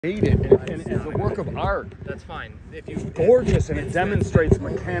made it and as a work of art. That's fine. If you, It's gorgeous and it demonstrates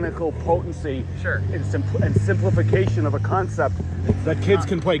mechanical potency Sure. and simplification of a concept that kids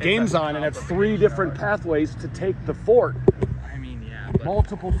can play games on, and have three different pathways to take the fort. I mean, yeah, but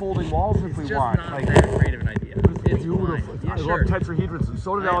Multiple folding walls if we it's just want. not Like, that great of an idea. It's beautiful. fine. Yeah, I sure. love tetrahedrons, and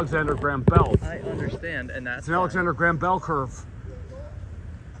so did I- Alexander Graham Bell. I understand, and that's It's an Alexander Graham Bell curve.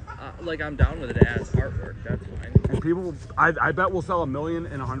 like I'm down with it as artwork. That's fine. And people, I bet we'll sell 1 million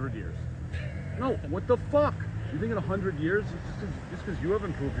in 100 years. No, what the fuck? You think in 100 years, just because you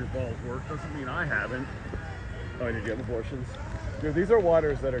haven't proved your balls work doesn't mean I haven't. Oh, did you have abortions? Dude, these are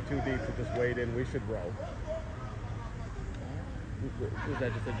waters that are too deep to just wade in. We should row. Was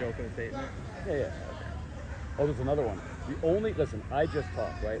that just a joke and a statement? Yeah, yeah. Oh, there's another one. Listen, I just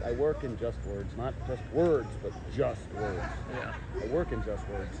talk, right? I work in just words, not just words, but just words. Yeah. I work in just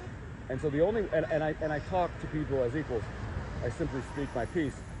words. And so the only, and I talk to people as equals. I simply speak my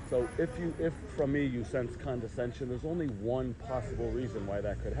piece. So if from me you sense condescension, there's only one possible reason why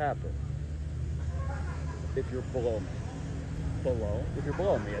that could happen. If you're below me. Below? If you're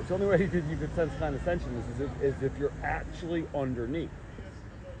below me. It's the only way you could sense condescension is if you're actually underneath.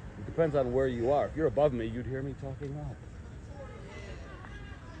 It depends on where you are. If you're above me, you'd hear me talking up.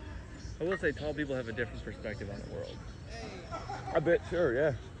 I will say tall people have a different perspective on the world. I bet, sure,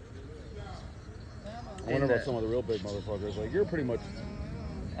 yeah. I wonder In about that- some of the real big motherfuckers. Like, you're pretty much,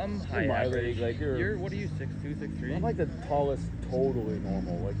 I'm high my average. league, like, you're- what are you, 6'2", 6'3"? I'm like the tallest, totally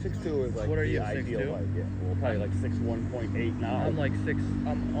normal. Like 6'2" is like What are the you, ideal 6'2"? height. Yeah, well, probably like 6'1.8 now. I'm like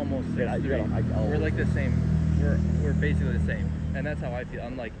I'm almost 6'3". Yeah, We're like the same. We're basically the same, and that's how I feel.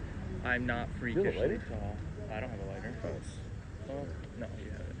 I'm like, I'm not have a freakishly lighter? tall. I don't have a lighter. Oh, no,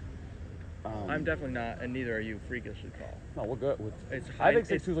 you have it. I'm definitely not, and neither are you, freakishly tall. No, we're good. It's I high, think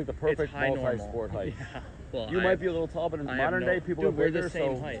 6'2" is like the perfect high normal. multi-sport height. Yeah. Well, You might be a little tall, but in modern day, people dude, are we're bigger, the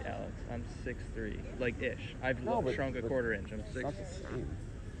same so height, Alex. I'm 6'3", like ish. I've No, but- shrunk a but quarter inch. I'm it's 6. not the same.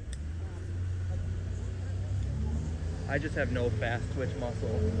 I just have no fast twitch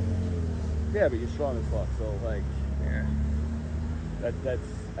muscle. Yeah, but you're strong as fuck. So like, Yeah. that's.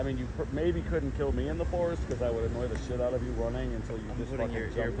 I mean, you maybe couldn't kill me in the forest because I would annoy the shit out of you running until you I'm just putting fucking your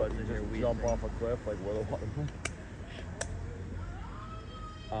jump, earbuds in your weed jump thing. off a cliff like Will the Waterman.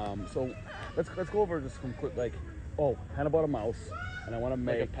 So let's go over just some quick I bought a mouse and I want to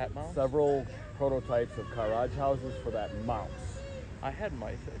Like a make pet mouse? several prototypes of garage houses for that mouse. I had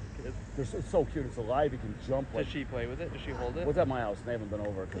mice as a kid. It's so cute. It's alive. You can jump. Like, Does she play with it? Does she hold it? what's at my house? They haven't been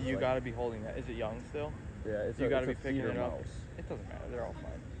over. Cause You like, got to be holding that. Is it young still? Yeah, it's You got to it's be a picking feeder it up. mouse. It doesn't matter. They're all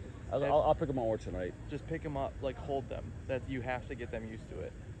fine. I'll pick them more tonight. Just pick them up, like hold them. That you have to get them used to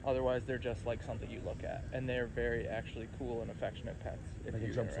it. Otherwise, they're just like something you look at, and they're very actually cool and affectionate pets. If They can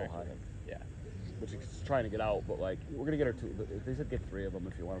you jump so interact with high. them. Yeah. Which is trying to get out, but like we're gonna get her two. They said get 3 of them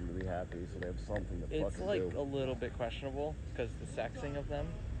if you want them to be happy, so they have something to It's fucking like do. a little bit questionable because the sexing of them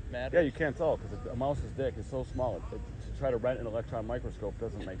matters. Yeah, you can't tell because a mouse's dick is so small. To try to rent an electron microscope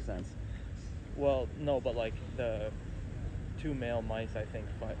doesn't make sense. Well, no, but like the 2 male mice, I think,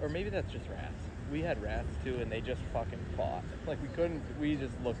 fight, or maybe that's just rats. We had rats too, and they just fucking fought. Like we couldn't. We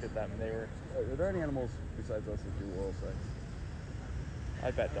just looked at them, and they were. Are there any animals besides us that do oral sex?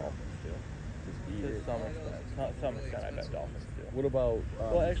 I bet dolphins do. Just eat To it. some extent. To some extent, I bet dolphins do. What about?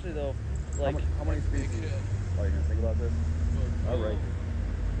 Well, actually, though, like how many species? Oh, you gonna think about this? All right.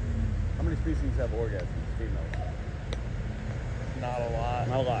 How many species have orgasms? Females. not a lot.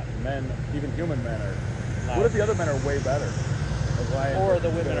 Not a lot. Men, even human men are. Not What if the other men are way better? Like lions Or are the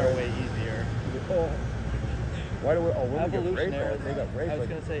women are good. way easier. Oh. Why do we? Oh, women get raped. Evolutionarily, They got raped. I was like,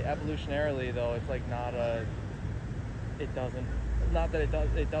 gonna say evolutionarily though, it's like not a. It doesn't. Not that it does.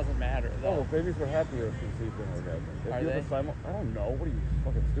 It doesn't matter Oh, though. well, babies were happier if conceived in orgasm. If Are you have they? I don't know. What are you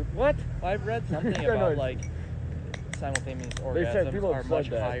fucking stupid? What? I've read something No, no, about it's- like simultaneous They said orgasms people are have much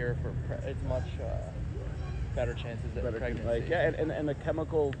said that. higher for. It's much better chances of Better, pregnancy. like, yeah, and the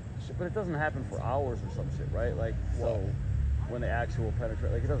chemical, but it doesn't happen for hours or some shit, right? Like, so when the actual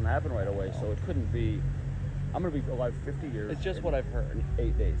penetrate, like, it doesn't happen right away, so it couldn't be. I'm gonna be alive 50 years. It's just in- what I've heard. in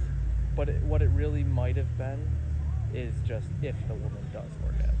 8 days. But what it really might have been is just if the woman does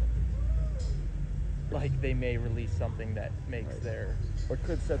orgasm. Like they may release something that makes Right. their. Or it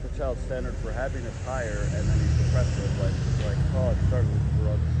could set the child's standard for happiness higher, and then you suppress it, like, oh, it started with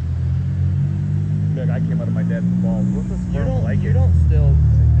drugs. Like, I came out of my dad's balls. What's this You sperm don't. like You it? don't still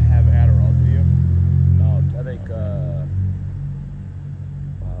have Adderall, do you? No, I think,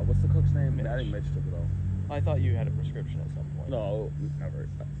 what's the cook's name? Mitch. I think Mitch took it all. I thought you had a prescription at some point. No, never.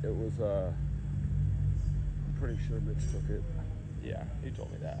 It was, I'm pretty sure Mitch took it. Yeah, he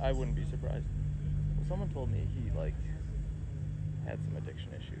told me that. I wouldn't be surprised. Well, someone told me he like had some addiction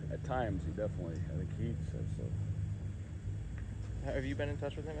issues. At times, he definitely. I think he says so. Have you been in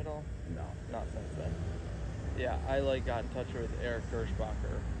touch with him at all? No. Not since then. Yeah, I like got in touch with Eric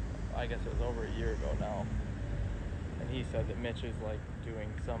Gershbacher. I guess it was over a year ago now. And he said that Mitch is like doing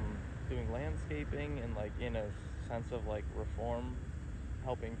landscaping and like in a sense of like reform,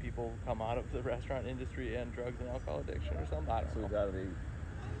 helping people come out of the restaurant industry and drugs and alcohol addiction or something. I don't So know.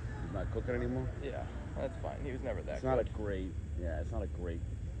 he's not cooking anymore. Yeah, that's fine. He was never that It's good. not a great. Yeah, it's not a great.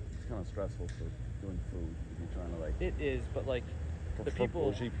 It's kind of stressful for doing food if you're trying to like. It is, but like For the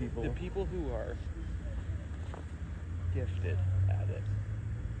people who are gifted at it,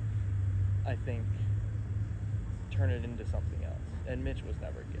 I think, turn it into something else. And Mitch was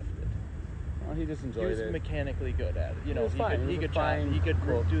never gifted. Well, he just He enjoyed was it. mechanically good at it. You know, was fine. he He was could a chop, fine he could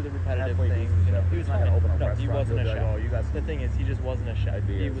cook, do the repetitive halfway things. decent You know, chef. he He's was not fine. gonna open a No, he restaurant, wasn't a he'll be chef. like, "Oh, you got The some thing is, he just wasn't a chef.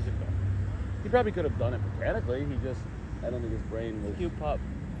 He ideas." was a cook. He probably could have done it mechanically. He just, I don't think his brain was. Cute pup.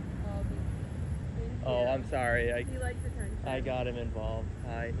 Thank Oh, you. I'm sorry. He likes attention. I got him involved.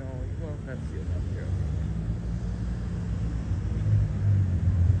 Hi. No, well, that's you. You're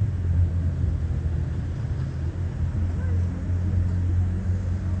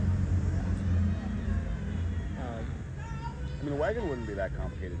I mean, a wagon wouldn't be that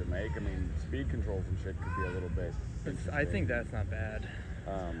complicated to make. I mean, speed controls and shit could be a little bit. I think that's not bad.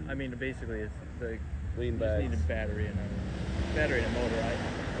 Um, I mean, basically, it's the lean you just bags. need a battery and a motor.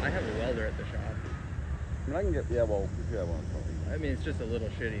 I have a welder at the shop. I mean, I can get. Yeah, well, if you have one, probably. I mean, it's just a little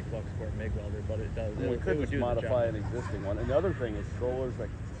shitty flux core MIG welder, but it does. I mean, we it could would just do the modify job. an existing one. And the other thing is strollers, like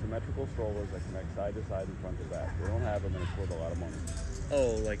symmetrical strollers that connect side to side and front to back. They don't have them, and it's worth a lot of money.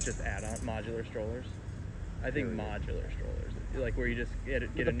 Oh, like just add-on modular strollers. I think Period. modular strollers, like where you just get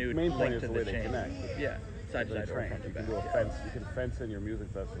But a the new main point link is to the the way they chain. connect. Yeah, side to They're side or trained. front to You back. can do a yeah. fence. You can fence in your music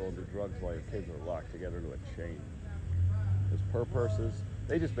festival and do drugs while your kids are locked together into a chain. There's per purses.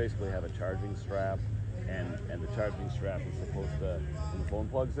 They just basically have a charging strap, and the charging strap is supposed to, when the phone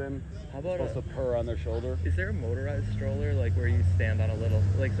plugs in, How it's about supposed to purr on their shoulder. Is there a motorized stroller, like where you stand on a little,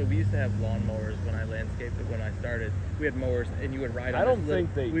 like, so we used to have lawnmowers when I landscaped it when I started. We had mowers and you would ride on I this don't little,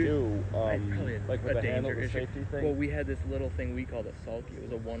 think they we- do. probably Like with a the handle, danger the issue. safety thing. Well, we had this little thing we called a sulky. It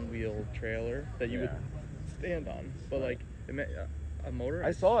was a one-wheel trailer that you would Yeah. stand on. But Right. like, a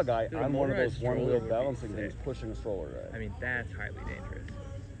motorized. I saw a guy dude, a on one of those motorized stroller one-wheel would be balancing things sick. pushing a stroller. Right? I mean, that's highly dangerous.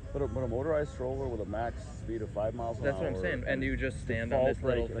 But a motorized stroller with a max speed of 5 miles an hour. That's what I'm saying. And you just stand on default this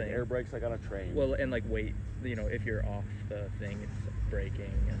little brake, like thing. air brakes like on a train. Well, and like wait, you know, if you're off the thing, it's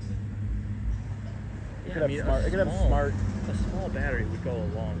braking. And It could have smart. A small battery would go a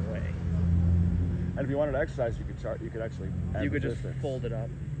long way. And if you wanted to exercise, you could actually add You could just resistance. fold it up.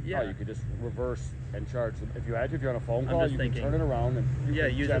 Yeah. Oh, you could just reverse and charge them. If you're on a phone I'm call, just you thinking- can turn it around and you Yeah,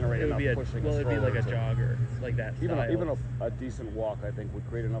 can use generate it would enough be a pushing well, a it'd be like a stroller to- jogger, like that style. Even a decent walk, I think, would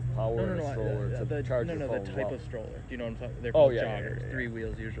create enough power in a stroller to charge your phone. the type well. of stroller. Do you know what I'm talking? They're Oh, called yeah, joggers, yeah. 3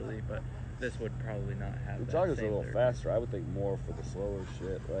 wheels usually, but this would probably not have The that jogger's a same little third. faster. I would think more for the slower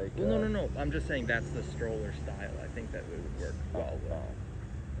shit. Like Well, no. I'm just saying that's the stroller style. I think that it would work well with.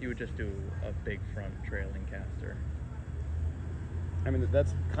 You would just do a big front trailing caster. I mean,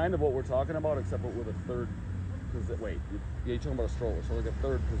 that's kind of what we're talking about, except with a third. Wait, you're talking about a stroller, so like a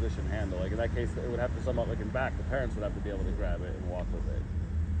third position handle. Like in that case, it would have to somehow, like in back, the parents would have to be able to grab it and walk with it.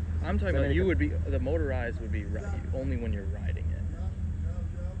 I'm talking So about then you it would be the motorized would be only when you're riding it.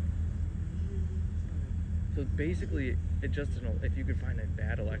 So basically, it just if you could find a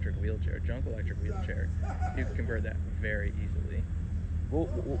bad electric wheelchair, junk electric wheelchair, you could convert that very easily. Well,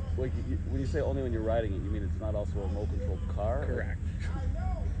 like when you say only when you're riding it, you mean it's not also a remote-controlled car? Correct.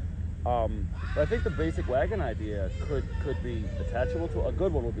 But I think the basic wagon idea could be attachable to a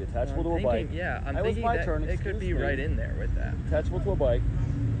good one would be attachable to a bike. Yeah, I'm That was thinking my that turn, it could be excuse me. right in there with that. Attachable to a bike,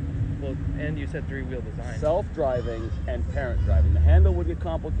 Well, and you said 3-wheel design. self-driving, and parent driving. The handle would get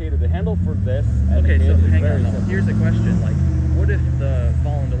complicated. The handle for this and Okay, the so kid is hang very on. Though. simple. Here's a question: like, what if the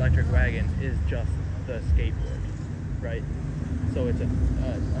Volland electric wagon is just the skateboard, right? So it's a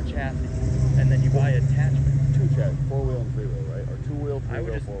chassis, and then you buy attachments. Two chassis, 4-wheel and 3-wheel, right? Or 2-wheel, 3-wheel, I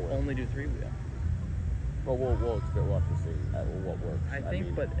would just 4-wheel. only do 3-wheel. But we'll have to see what works. I think,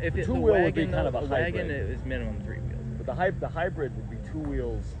 mean, but if the it's 2-wheel would be kind of a wagon hybrid. is minimum 3 wheels. But the hybrid would be 2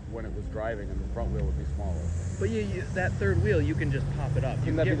 wheels when it was driving, and the front wheel would be smaller. But that third wheel, you can just pop it up. You Can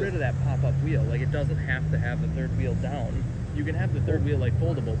can that get be rid of that pop-up wheel. Like, it doesn't have to have the third wheel down. You can have the third wheel like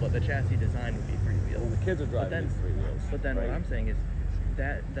foldable, but the chassis design would be 3 wheels. When the kids are driving, it's 3 wheels. But then right? what I'm saying is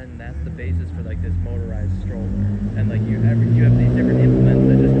then that's the basis for like this motorized stroller, and like you have these different implements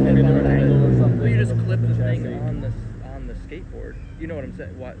that just clip Maybe a onto different angle or something Well, you just for the- clip for the the thing chassis. on the skateboard. You know what I'm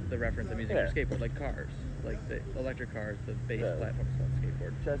saying? What the reference I'm using Yeah. for skateboard, like cars, like the electric cars, the base Yeah. platform is called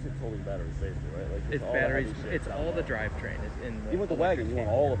skateboard. Chassis holding batteries basically, right? Like It's all the batteries. heavy shit It's down all the low. drivetrain is in the. Even with the electric wagon, you want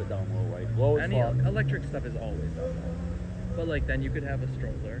skateboard. all of it down low, right? Low as Any fuck. electric stuff is always down low. But like then you could have a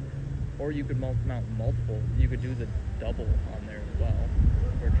stroller, or you could mount multiple. You could do the double on there as well,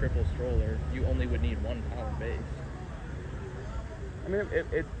 or triple stroller. You only would need one power base. I mean,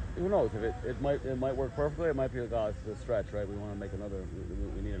 it who knows? If it might work perfectly. It might be like, oh, it's a stretch, right? We want to make another.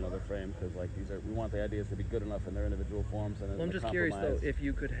 We need another frame because like we want the ideas to be good enough in their individual forms. And Well, I'm just curious though if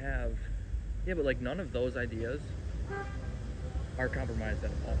you could have, yeah, but like none of those ideas are compromised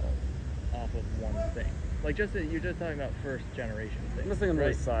at all off of one thing. Like you're just talking about first generation things. I'm just thinking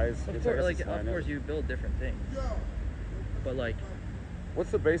really right? size. Of It's course, a like sign of course it. you build different things, but like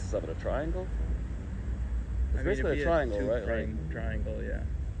What's the basis of it? A triangle? It's I mean, basically it'd be a triangle, tube right? frame triangle, yeah.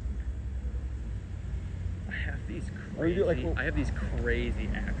 I have these Or you crazy. do like little- I have these crazy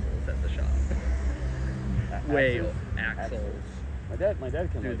axles at the shop. Axles. My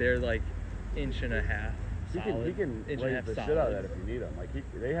dad can Dude, like, they're like inch and a half he solid. can inch and a lay half the solid. shit out of that if you need them. Like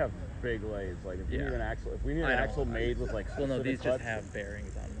they have big lathes. Like if you Yeah. need an axle, if we need I an know. axle made with like Well, no, specific these just cuts, have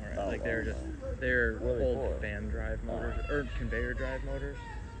bearings on them, right? Oh, Like they're oh, just oh. they're What are they old for? fan drive motors or conveyor drive motors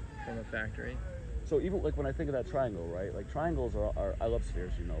from a factory. So even like when I think of that triangle, right? Like triangles are I love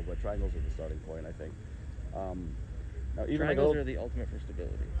spheres, you know, but triangles are the starting point, I think. Now even like a Triangles little, are the ultimate for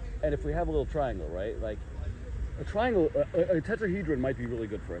stability. and if we have a little triangle, right? Like a triangle, a tetrahedron might be really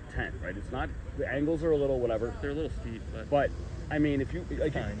good for a tent, right? It's not the angles are a little whatever, They're a little steep, but but I mean, if you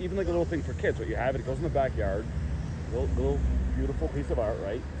like fine. even like a little thing for kids, what you have it goes in the backyard, little beautiful piece of art,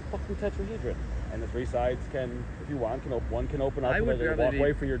 right? Fucking tetrahedron. And the three sides can, if you want, one can open up I with would like a rather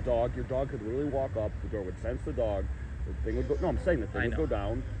walkway be- for your dog. Your dog could literally walk up. The door would sense the dog. The thing would go. No, I'm saying the thing I would know. go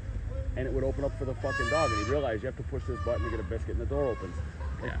down, and it would open up for the fucking dog. And you realize you have to push this button to get a biscuit, and the door opens.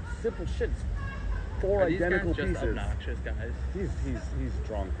 Like, Yeah. simple shit. It's four are these identical guys just pieces. obnoxious guys? He's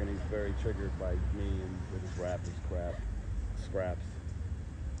drunk and he's very triggered by me and his rap, his crap, scraps.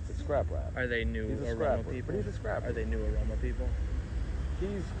 It's scrap rap. Are they new He's a aroma scrapper, people? but he's a scrapper. Are they new aroma people?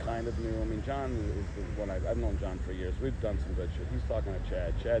 He's kind of new. I mean, John is the one I've known John for years. We've done some good shit. He's talking to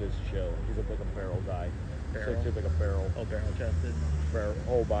Chad. Chad is chill. He's like a barrel guy. Barrel? So he's like a barrel, Oh, barrel chested.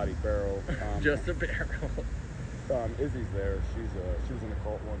 whole body barrel. Just a barrel. Izzy's there. She was in a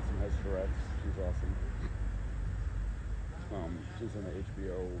cult once and has Tourette's. She's awesome. She's in the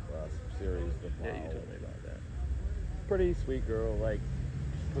HBO series. The Yeah, you Vow. told me about that. Pretty sweet girl. Like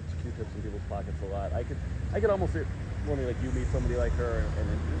puts Q-tips in people's pockets a lot. I could almost see it when like you meet somebody like her, and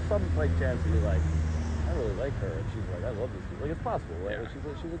then there's some like chance that you're like, I really like her, and she's like, I love this girl. Like it's possible, right? Yeah.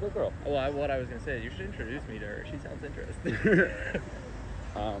 Like, she's a good girl. Well, what I was gonna say is you should introduce me to her. She sounds interesting.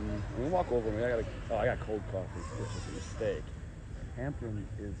 When we walk over, I got cold coffee, which is a mistake. Hampton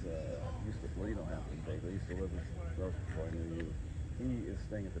is well, you know Hampton, Dave. I used to live with Rose before I knew you. He is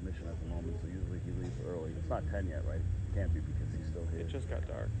staying at the mission at the moment, so usually he leaves early. It's not 10 yet, right? Can't be because he's still here. It just got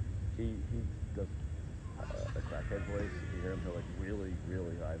dark. He does a crackhead voice. You hear him do like really,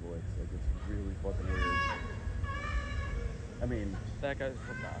 really high voice. Like it's really fucking weird. I mean, That guy's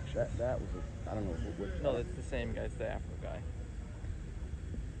obnoxious. that was I don't know what. No, it's the same guy. It's the Afro guy.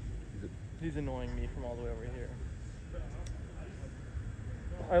 He's annoying me from all the way over here.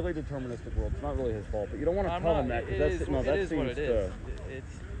 highly deterministic world. It's not really his fault, but you don't want to tell him that because that it is what seems it to. is.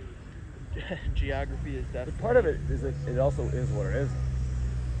 It's geography is definitely. But part of it is it also is what it is,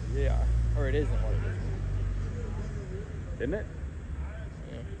 Yeah, or it isn't what it isn't it? is.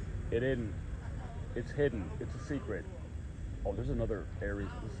 Yeah. It isn't. It's hidden. It's a secret. Oh, there's another Aries.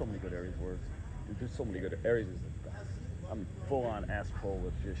 There's so many good Aries words. Dude, there's so many good. Aries is the best. I'm full on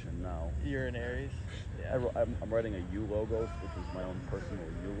astrologician now. You're an Aries. Yeah. I'm writing a U logos, which is my own personal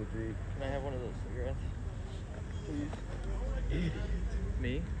eulogy. Can I have one of those cigarettes, please?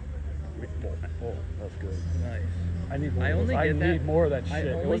 Me? Oh, that's good. Nice. I need more. I of those. only I get that. need more of that shit. I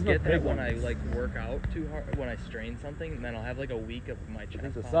It only wasn't a get that big when one. I like work out too hard. When I strain something, and then I'll have like a week of my chest.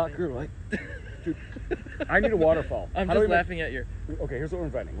 It's a popping. soccer, like, dude. I need a waterfall. I'm How do just we make- laughing at your. Okay, here's what we're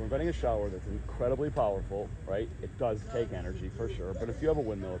inventing. We're inventing a shower that's incredibly powerful, right? It does take energy for sure, but if you have a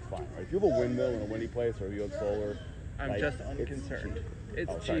windmill, it's fine, right? If you have a windmill in a windy place, or you have solar, I'm like, just it's unconcerned. cheap.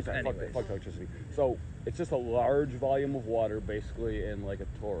 It's Oh, cheap sorry, anyways. fuck electricity. So it's just a large volume of water, basically in like a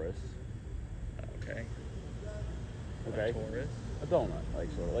torus. Okay. Okay. A Taurus. A donut, like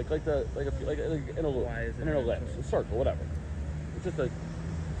sort of like in a loop, Why is it in an a ellipse, Taurus? a circle, whatever. It's just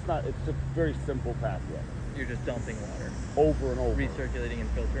it's a very simple pathway You're just dumping water, over and over. recirculating and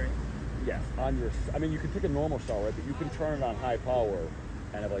filtering. Yes, on your. I mean, you can take a normal shower, right? But you can turn it on high power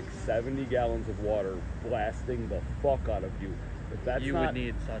and have like 70 gallons of water blasting the fuck out of you. If that's You not would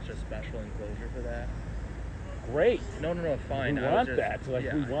need such a special enclosure for that. great. No, fine. We I was want just, that. Like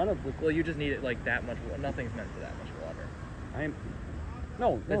yeah. we want to. Well, you just need it like that much. Nothing's meant for that much water.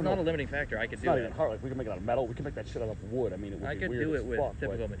 No, It's not a limiting factor. I could It's do not it. even hard. Like we can make it out of metal. We can make that shit out of wood. I mean, it would I be could weird do as it with fuck,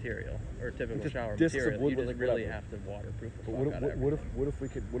 typical but, material or typical just shower discs of material. wood You just with really whatever. have to waterproof the but fuck out of everything.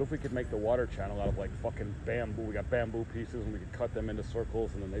 what if we could make the water channel out of like fucking bamboo? We got bamboo pieces and we could cut them into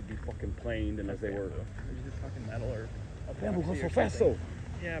circles and then they'd be fucking planed and as they were. Would you just fucking metal or Bamboo goes epoxy so or fast something?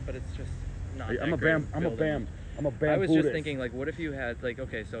 though. Yeah, but it's just not. I'm that a great bam. of I'm a building. bam. I'm a bam. I was just Buddhist. thinking, like, what if you had, like,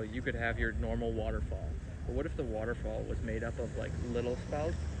 okay, so you could have your normal waterfall, but what if the waterfall was made up of like little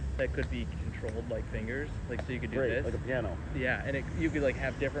spouts that could be controlled like fingers, like so you could do Great, this, like a piano. yeah, and you could like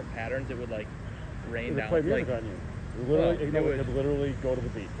have different patterns. It would like rain It would down, play music like, on you. Literally, Well, you know, it it would- could literally go to the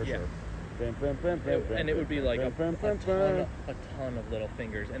beat for Yeah. sure. Bam, bam, bam, bam, bam, and it would be like a bam, bam, bam. ton of little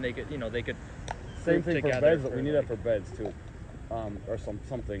fingers, and they could, they could Same group thing for together beds, but we for, need like- that for beds too, or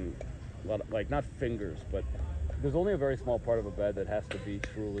something, like not fingers, but there's only a very small part of a bed that has to be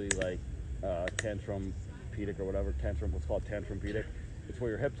truly like tantrum-pedic or whatever. What's called tantrum-pedic. It's where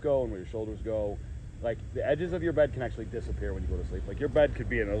your hips go and where your shoulders go. Like the edges of your bed can actually disappear when you go to sleep. Like your bed could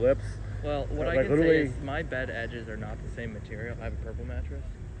be an ellipse, Well, what I like can say literally- is my bed edges are not the same material. I have a purple mattress.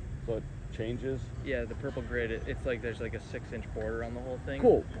 so it changes. Yeah, the purple grid. It's like there's like a 6-inch border on the whole thing.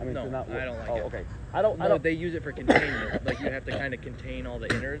 Cool. I mean, no, they're not. I don't like oh, it. okay. I don't. No, they use it for containment. Like you have to kind of contain all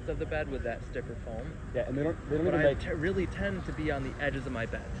the innards of the bed with that stiffer foam. Yeah, and they don't But even I make. really tend to be on the edges of my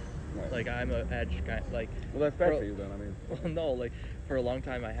bed. Right. Like I'm a edge guy. Like Well, that's bad for- for you then. I mean. Well, no, like for a long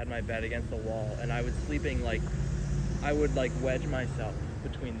time I had my bed against the wall, and I was sleeping like I would like wedge myself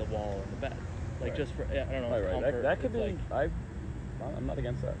between the wall and the bed, like Right. just for I don't know Right. comfort. That could It's be. like, I'm not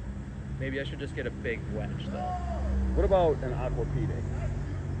against that. maybe I should just get a big wedge though. What about an aquapedic?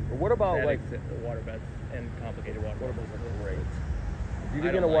 Or what about That like? water beds and complicated water What beds. about great? If you I can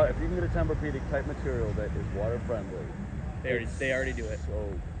get don't a like if you can get a Tempur-Pedic type material that is water friendly, They already do it.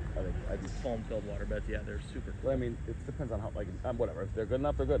 So I think I'd be. Foam filled water beds, yeah, they're super cool. Well, I mean, it depends on how like whatever. If they're good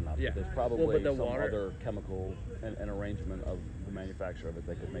enough, they're good enough. Yeah. But there's Well, probably but the some water- other chemical and arrangement of the manufacturer of it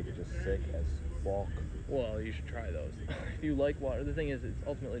that could make it just sick as fuck. Well, you should try those. If you like water, the thing is, it's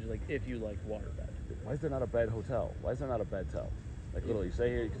ultimately just like if you like water bed. Why is there not a bed hotel? Why is there not a bed tel? Like literally, you stay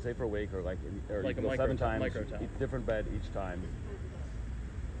here, you can stay for a week, or like, or Like you a can go 7 micro- times, micro-tel. different bed each time.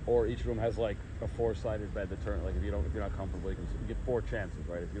 Or each room has like a 4-sided bed that turn like if you're not comfortable, you get 4 chances,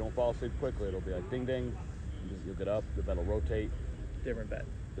 right? If you don't fall asleep quickly, it'll be like ding ding. You'll get up, the bed will rotate, Different bed.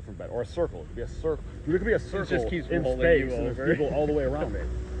 different bed, or a circle. It could be a circle. Dude, it could be a circle just keeps in rolling space, you and over. there's people all the way around it.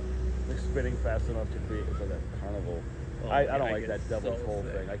 They're spinning fast enough to create it's like a carnival. Oh, I yeah, don't I like get that devil's so hole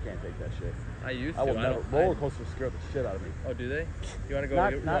sick. thing. I can't take that shit. I used I to. will I never. don't. Roller coasters scare the shit out of me. Oh, do they? You want to go?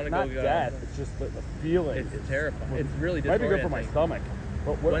 Not you not wanna not go that. It's just the feeling. It's terrifying. It's really Might be good for my disorienting. stomach.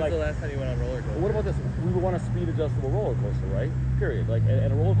 But what, When's like, the last time you went on roller coaster? what about this? We would want a speed adjustable roller coaster, right? Period. Like,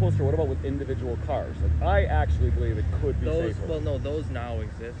 and a roller coaster. What about with individual cars? Like, I actually believe it could be those? safer. Well, no, those now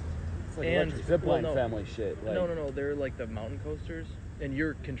exist. It's like and- electric zip well, line no. family shit. Like, No. They're like the mountain coasters, and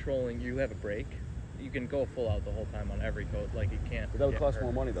you're controlling. You have a brake. You can go full out the whole time on every coast. Like you can't. But that would get cost hurt.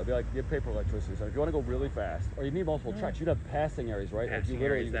 more money though. It'd be like you pay for electricity. So if you want to go really fast, or you need multiple tracks, you'd have passing areas, right? Like you Passing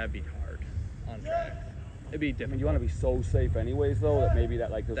literally. areas, that'd be hard on tracks. It'd be I difficult. mean, you want to be so safe anyways, though, that maybe that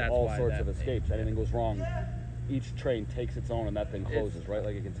like there's That's all why sorts that of thing- escapes. Anything goes wrong, each train takes its own, and that thing It's- closes, right?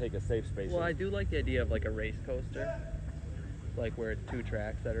 Like it can take a safe space. Well, I do like the idea of like a race coaster, like where it's 2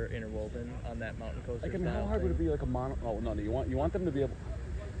 tracks that are interwoven on that mountain coaster. Like, I mean, how style hard would it thing. be like a mono? Oh no, you want them to be able.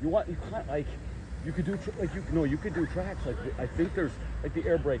 You can't like. You could do you could do tracks like I think there's like the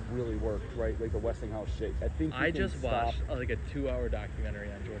air brake really worked, right? Like the Westinghouse shit. I think you I can just stop watched like a 2-hour documentary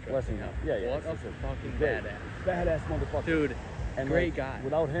on George Westinghouse. Yeah. What a it's fucking great. badass. Badass motherfucker. Dude, And, great like, guy.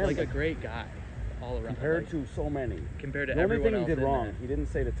 without him, like a like, great guy, all around. compared like, to so many. compared to The only everyone thing he else did in wrong, there. he didn't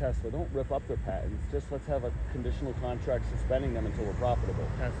say to Tesla, don't rip up their patents. Just let's have a conditional contract suspending them until we're profitable.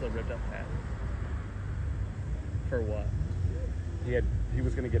 Tesla ripped up patents. For what? He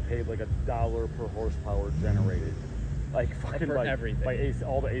was going to get paid like $1 per horsepower generated, like fucking For like everything. by AC,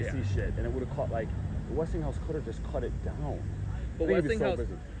 all the AC Yeah. shit, and it would have caught like the Westinghouse could have just cut it down. But I think he was Westinghouse so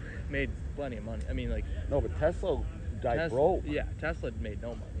busy. made plenty of money. I mean, like No, but Tesla died broke. Yeah, Tesla made no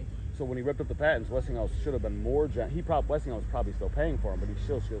money. So when he ripped up the patents, Westinghouse should have been more. Westinghouse was probably still paying for him, but he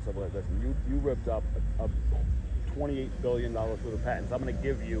still should have said, like, "Listen, you ripped up a $28 billion worth of patents. I'm going to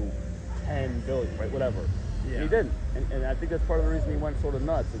give you $10 billion, right? Whatever." Yeah. And he didn't, and I think that's part of the reason he went sort of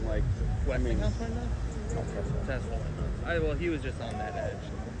nuts and like. I mean, Westinghouse went nuts? no, Tesla. Tesla went nuts. Well, he was just on that edge.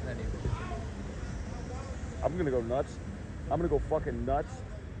 And he- I'm gonna go nuts I'm gonna go fucking nuts,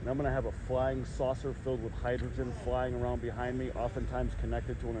 and I'm gonna have a flying saucer filled with hydrogen flying around behind me, oftentimes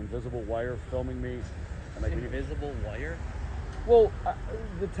connected to an invisible wire filming me. And like, Invisible wire? well,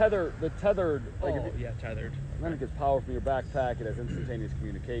 the tethered, like, Oh, yeah, tethered. and then it gets power from your backpack. It has instantaneous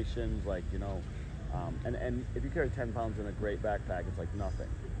communications, like, you know, and if you carry 10 pounds in a great backpack, it's like nothing.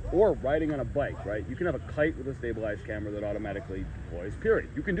 Or riding on a bike, right? You can have a kite with a stabilized camera that automatically deploys. Period.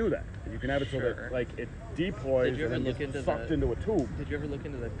 You can do that. And you can have it so Sure. that like it deploys Did you and ever then look gets into sucked the- into a tube. Did you ever look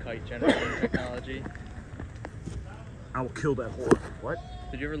into the kite generating technology? I will kill that horse. What?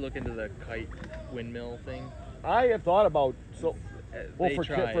 Did you ever look into the kite windmill thing? I have thought about well They for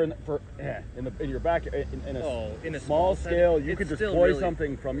tried. in your back in a, Oh, in a small small setting, scale you it's could still deploy really-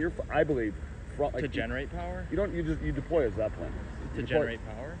 something from your I believe from To generate power? you deploy a Zeppelin. To You deploy- generate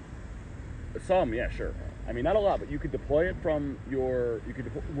power? Some, yeah, sure. I mean, not a lot, but you could deploy it from your.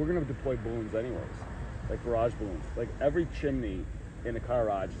 We're gonna deploy balloons anyways, like garage balloons. Like every chimney in a car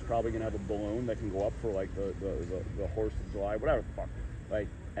garage is probably gonna have a balloon that can go up for like the Horse of July, whatever the fuck. Like,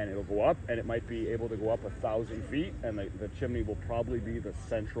 and it'll go up, and it might be able to go up 1,000 feet, and the chimney will probably be the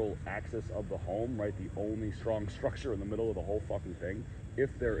central axis of the home, right? The only strong structure in the middle of the whole fucking thing,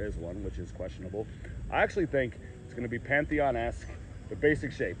 if there is one, which is questionable. I actually think it's gonna be Pantheon-esque. The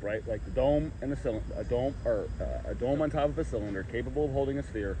basic shape, right? Like the dome and the cylinder, a dome on top of a cylinder capable of holding a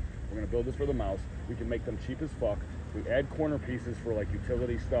sphere. We're gonna build this for the mouse. We can make them cheap as fuck. We add corner pieces for like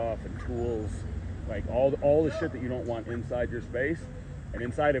utility stuff and tools, like all the shit that you don't want inside your space. And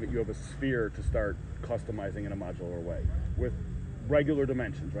inside of it, you have a sphere to start customizing in a modular way with regular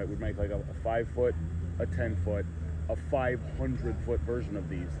dimensions, right? We'd make like a 5 foot, a 10 foot, a 500-foot version of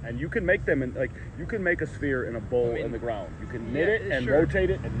these, and you can make them in like you can make a sphere in a bowl in the ground. You can knit it and sure. rotate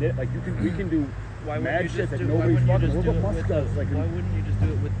it and knit like we can do Why mad wouldn't you shit just that do? Why nobody's wouldn't you fucking. just Look do what it Musk with does. the? Like Why wouldn't you just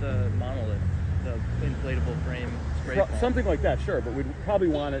do it with the monolith, the inflatable frame spray foam? something like that, sure. But we'd probably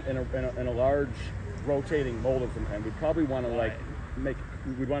want it in a large rotating mold of some kind. We'd probably want to like make.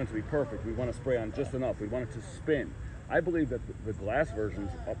 We'd want it to be perfect. We'd want to spray on just enough. We'd want it to spin. I believe that the glass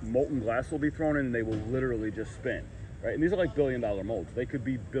versions, molten glass will be thrown in, and they will literally just spin. Right, and these are like billion-dollar molds. They could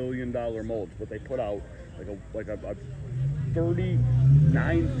be billion-dollar molds, but they put out like a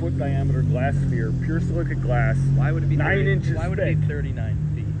 39-foot diameter glass sphere, pure silicate glass. Why would it be 9 inches Why would thick? it be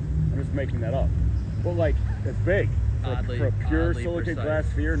 39 feet? I'm just making that up. But like, it's big for a pure Oddly silicate precise. glass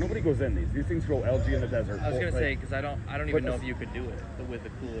sphere. Nobody goes in these. These things grow algae in the desert. I was gonna Like, say because I don't even but know this- if you could do it with the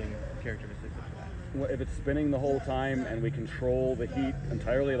cooling characteristics of glass. if it's spinning the whole time and we control the heat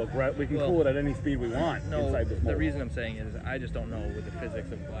entirely, we can Well, cool it at any speed we want No, inside this mold. the reason I'm saying is I just don't know with the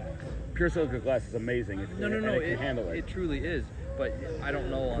physics of glass. Pure silicate glass is amazing. No, and it can handle it truly is, but I don't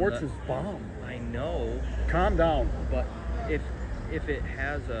know on Quartz the. is bomb. I know, Calm down. but if it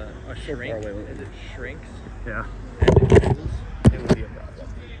has a shrink, far away. as it shrinks Yeah. and it cools, it would be a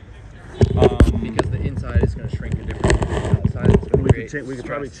problem. Because the inside is going to shrink a different outside. It's going to create We could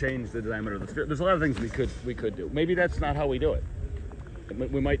probably stress. change the diameter of the sphere. There's a lot of things we could do. Maybe that's not how we do it.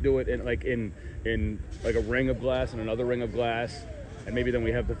 We might do it in like a ring of glass and another ring of glass, and maybe then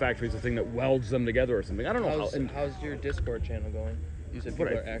we have the factory's a thing that welds them together or something. I don't know How's your Discord channel going? You said people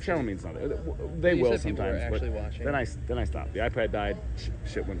are channel actually. means nothing. They You will said people are sometimes, actually but watching. then I stopped. The iPad died.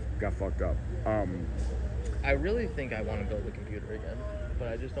 Shit got fucked up. I really think I want to build a computer again, but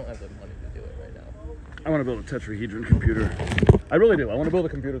I just don't have the money to do it right now. I want to build a tetrahedron computer. I really do. I want to build a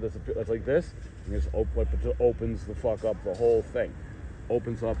computer that's like this, and just opens the fuck up the whole thing.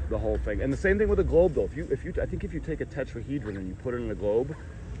 Opens up the whole thing. And the same thing with a globe, though. I think if you take a tetrahedron and you put it in a globe,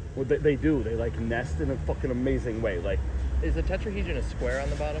 what they do, they like nest in a fucking amazing way. Like, Is the tetrahedron a square on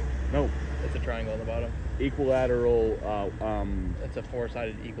the bottom? no, It's a triangle on the bottom. equilateral. It's a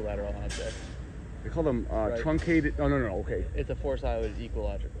four-sided equilateral object. They call them Right. truncated. No. Okay, It's a four-sided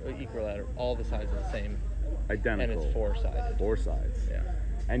equilateral. All the sides are the same, identical. and it's four-sided. Four sides. Yeah.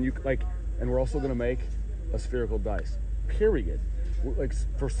 And and we're also gonna make a spherical dice. Period. Like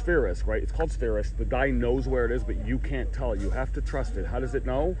for Spherisk, right? It's called Spherisk. The die knows where it is, but you can't tell it. You have to trust it. How does it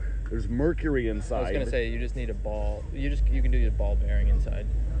know? There's mercury inside. I was gonna say you just need a ball. You can do your ball bearing inside.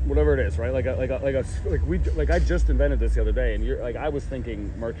 Whatever it is, right? I just invented this the other day, and I was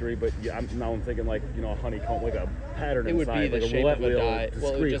thinking mercury, but I'm thinking a honeycomb, like a pattern It would inside, be the like shape a of a roulette die. wheel,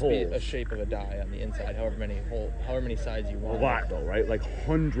 Well, it would discrete just holes. be a shape of a die on the inside, however many sides you A want. lot though, right? Like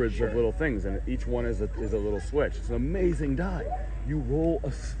hundreds Sure. of little things, and each one is a little switch. It's an amazing die. You roll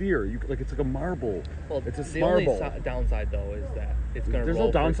a sphere. It's like a marble. Well, it's a the only marble. downside though is that it's gonna There's no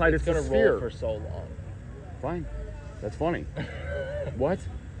roll. downside, It's it's a gonna sphere. roll for so long. Fine. That's funny. What?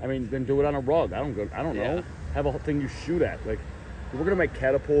 I mean, then do it on a rug. I don't know. Yeah. Have a thing you shoot at. Like, we're gonna make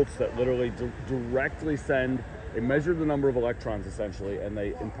catapults that literally directly send They measure the number of electrons essentially, and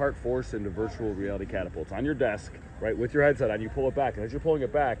they impart force into virtual reality catapults on your desk, right, with your headset on. You pull it back, and as you're pulling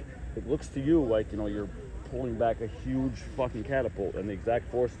it back, it looks to you like, you know, you're pulling back a huge fucking catapult, and the exact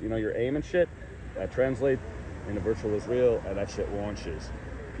force, you know, your aim and shit, that translates into virtual is real, and that shit launches.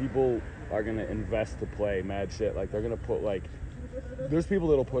 People are gonna invest to play mad shit. Like, they're gonna put, like, there's people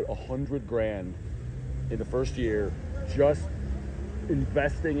that'll put $100 grand in the first year just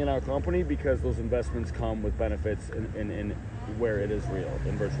investing in our company, because those investments come with benefits in where it is real,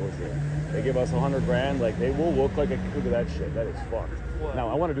 in virtual is real. They give us $100 grand, like, they will look like a, look at that shit, that is fucked. What? Now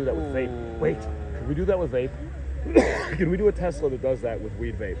I want to do that with vape. Wait, can we do that with vape? Can we do a Tesla that does that with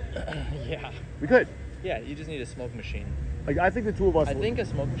weed vape? Yeah. We could. Yeah, you just need a smoke machine. Like, I think the two of us I think a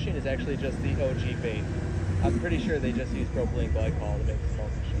smoke machine is actually just the OG vape. I'm pretty sure they just use propylene glycol to make smoke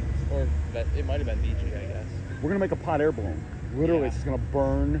machines. Or it might have been VG, I guess. we're gonna make a pot air balloon. Literally, Yeah. it's just gonna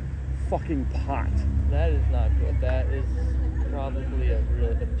burn fucking pot. That is not good. That is probably a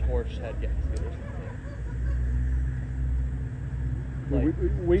torch head gasket or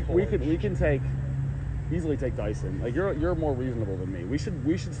something. We can easily take Dyson. Like, you're more reasonable than me. We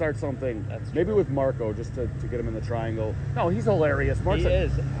should start something. That's maybe true. with Marco, just to get him in the triangle. No, he's hilarious. He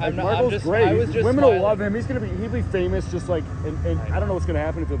is. Marco's great. I was just Women smiling. will love him. He'll be famous. Just like, and I don't know what's gonna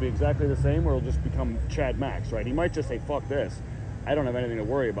happen, if he'll be exactly the same, or he'll just become Chad Max, right? He might just say, "Fuck this. I don't have anything to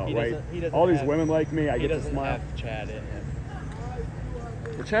worry about," He right? doesn't All these have- women like me. I He get to doesn't smile. have Chad in him.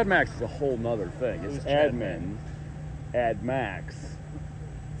 Well, Chad Max is a whole nother thing. It's Who's Chad admin, ad max,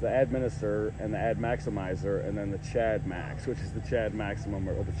 the administer, and the ad maximizer, and then the Chad Max, which is the Chad maximum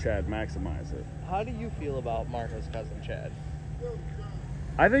or the Chad maximizer. How do you feel about Marco's cousin Chad?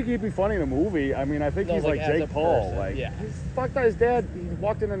 I think he'd be funny in a movie. I mean, I think No, he's like, like as Jake a Paul. person, Like, yeah. he's fucked on his dad. He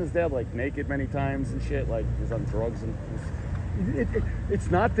walked in on his dad like naked many times and shit. Like, he's on drugs and it's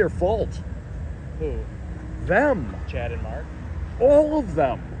not their fault. Who? Them, Chad and Mark? all of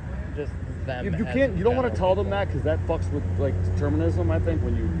them. Just them. You as can't. You don't want to general tell them people. that, because that fucks with like determinism. I think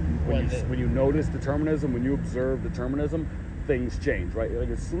when you notice determinism, when you observe determinism, things change, right? Like,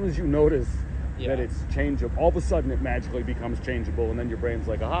 as soon as you notice Yeah. that it's changeable, all of a sudden it magically becomes changeable, and then your brain's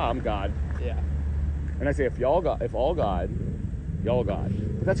like, "Aha, I'm God." Yeah. And I say, if all God, y'all God.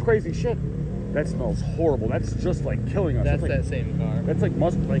 But that's crazy shit. That smells horrible. That's just like killing us. That's like, that same car. That's like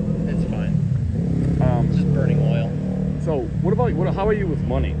like. It's fine. Um, Just burning oil. So what about how are you with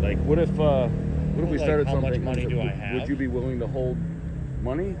money? Like, what if we Like, started how much something? money do I Would have? you be willing to hold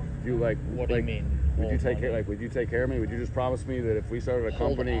money? Do you like? What do you like, mean, Would you hold take care? money? Like, would you take care of me? Would you just promise me that if we started a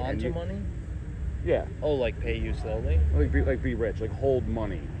Hold company on and to you, money? yeah, Oh, like pay you slowly? be rich, like hold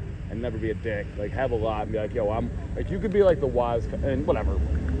money and never be a dick, like have a lot and be like, yo, I'm like, you could be like the Waz and whatever.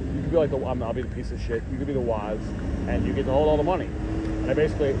 You could be like I'll be the piece of shit. You could be the Waz and you get to hold all the money. And I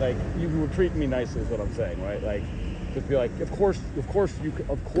basically, like, you would treat me nice is what I'm saying, right? Like, just be like, of course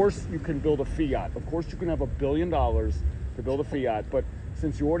you can build a fiat. Of course you can have $1 billion to build a fiat, but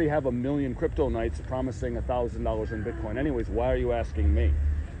since you already have 1 million crypto knights promising $1,000 in Bitcoin anyways, why are you asking me?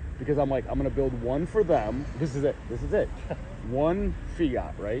 Because I'm like, I'm gonna build one for them. This is it. One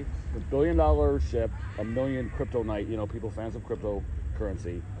fiat, right? $1 billion ship, 1 million crypto knight. You know, people fans of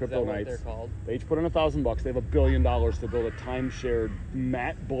cryptocurrency, Is crypto that what knights. they're called? They each put in $1,000. They have $1 billion to build a time-shared,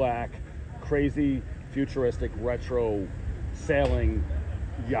 matte black, crazy, futuristic, retro sailing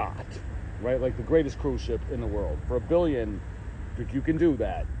yacht, right? Like the greatest cruise ship in the world. For $1 billion, you can do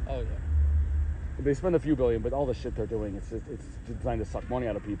that. Oh, yeah. They spend a few billion, but all the shit they're doing, it's designed to suck money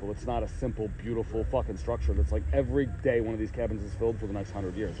out of people. It's not a simple, beautiful fucking structure that's like every day one of these cabins is filled for the next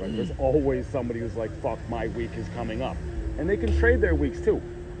 100 years, right? There's always somebody who's like, fuck, my week is coming up. And they can trade their weeks too.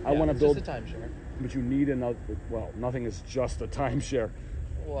 I Yeah, want to it's build, just a timeshare. but you need another, well, nothing is just a timeshare.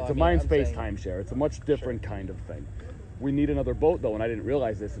 Well, It's I a mean, mind I'm space saying- timeshare. It's a much different kind of thing. We need another boat though, and I didn't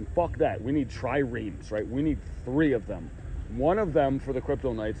realize this. And fuck that. We need triremes, right? We need 3 of them. One of them for the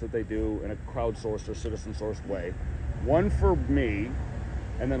crypto nights that they do in a crowdsourced or citizen-sourced way. One for me,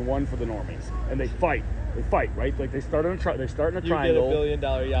 and then one for the normies. And they fight. They fight, right? Like they start in a You get a $1 triangle. billion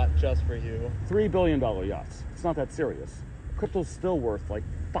yacht just for you. $3 billion yachts. It's not that serious. Crypto's still worth like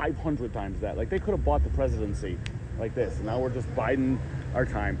 500 times that. Like they could have bought the presidency like this, and now we're just biding our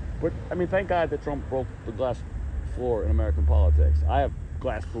time. But I mean, thank God that Trump broke the glass floor in American politics. I have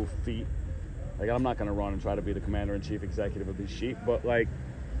glass-proof feet. Like, I'm not going to run and try to be the commander-in-chief executive of these sheep, but like,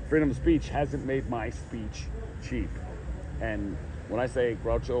 freedom of speech hasn't made my speech cheap. And when I say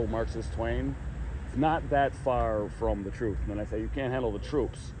Groucho Marxist Twain, it's not that far from the truth. And then I say you can't handle the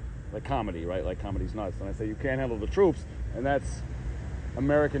troops, like comedy, right? Like comedy's nuts. And I say you can't handle the troops, and that's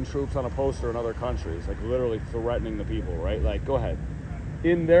American troops on a poster in other countries, like literally threatening the people, right? Like, go ahead.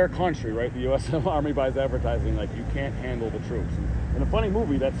 in their country, right? The U.S. Army buys advertising like you can't handle the troops. And in a funny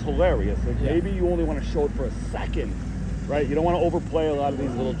movie, that's hilarious. Like Yeah. maybe you only want to show it for a second, right? You don't want to overplay a lot of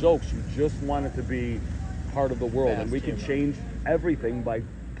these little jokes. You just want it to be part of the world, and Fast we can humor. change everything by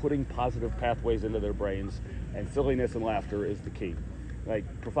putting positive pathways into their brains. And silliness and laughter is the key. Like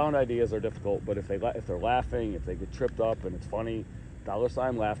profound ideas are difficult, but if they're laughing, if they get tripped up and it's funny,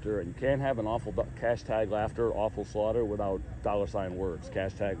 $ laughter, and you can't have an awful hashtag laughter, awful slaughter without $ words,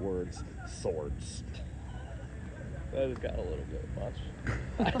 hashtag words, swords. That has got a little bit much.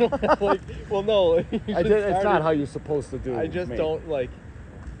 I don't know, like, well, no. It's not how you're supposed to do. I just me. don't like.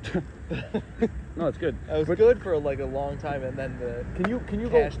 No, it's good. I was But good for like a long time, and then the Can you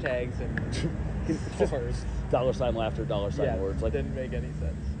go hashtags and just swords. $ laughter, $ words? Like, didn't make any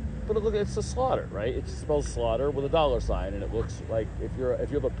sense. but look, it's a slaughter, right? It spells slaughter with a $, and it looks like if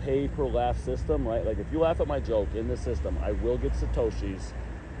you have a pay per laugh system, right? Like if you laugh at my joke in the system, I will get satoshis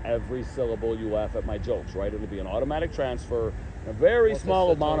every syllable you laugh at my jokes, right? It'll be an automatic transfer, a very What's a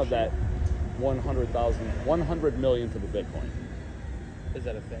small amount of Satoshi? that 100 millionth of a Bitcoin. Is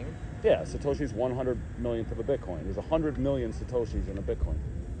that a thing? Yeah, Satoshi's 100 millionth of a Bitcoin. There's 100 million Satoshis in a Bitcoin.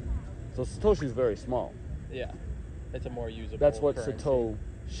 So Satoshi's very small. Yeah, it's a more usable. That's what currency.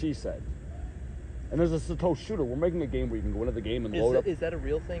 Satoshi said. And there's a Satoshi shooter. We're making a game where you can go into the game and load up. Is that a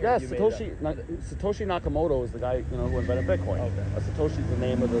real thing? or Yeah, you made it Satoshi. up? Satoshi Nakamoto is the guy who invented Bitcoin. Okay. Satoshi's the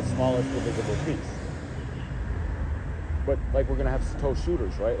name of the smallest divisible piece. But like we're gonna have Satoshi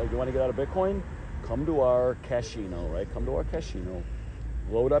shooters, right? Like you want to get out of Bitcoin, come to our casino, right? Come to our casino,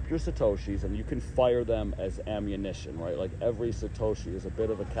 load up your Satoshis, and you can fire them as ammunition, right? Like every Satoshi is a bit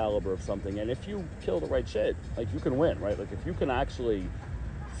of a caliber of something, and if you kill the right shit, like you can win, right? Like if you can actually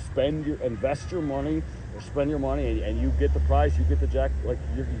invest your money or spend your money and you get the prize, you get the jack, like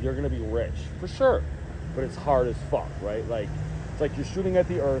you're gonna be rich for sure. But it's hard as fuck, right? Like it's like you're shooting at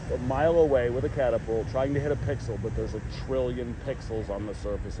the earth a mile away with a catapult trying to hit a pixel, but there's 1 trillion pixels on the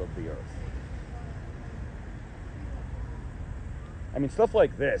surface of the earth. I mean, stuff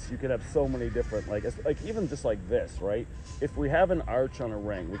like this, you could have so many different, like even just like this, right? If we have an arch on a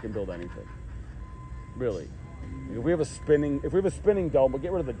ring, we can build anything. Really. If we have a spinning dome, we'll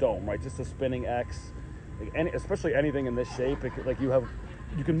get rid of the dome, right? Just a spinning X, especially anything in this shape.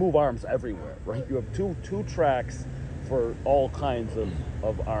 You can move arms everywhere, right? You have two tracks for all kinds of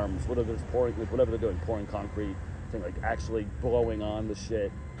arms, whatever they're doing, pouring concrete, like actually blowing on the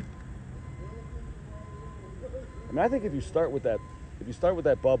shit. I mean, I think if you start with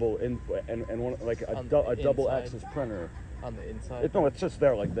that bubble and one, like a double inside. axis printer. On the inside. No, it's just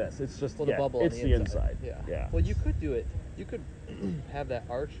there like this. It's just Well, the bubble on it's the inside. Yeah. Well, you could do it. You could have that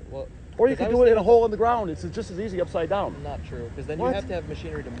arch. Well, Or you 'cause I could was do it in a thinking- hole in the ground. It's just as easy upside down. Not true, because then What? you have to have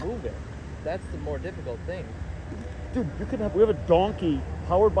machinery to move it. That's the more difficult thing. Dude, we have a donkey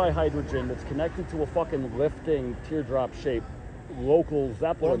powered by hydrogen that's connected to a fucking lifting teardrop shaped local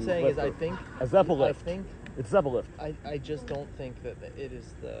Zeppelin. What I'm saying is, I lifter. think a Zeppelin. I think It's Zeppelin. I just don't think that it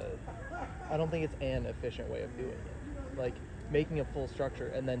is I don't think it's an efficient way of doing it. Like making a full structure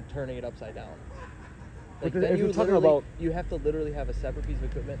and then turning it upside down. Like But then if you're talking literally- about- you have to literally have a separate piece of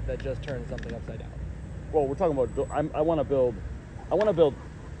equipment that just turns something upside down. Well, we're talking about. I want to build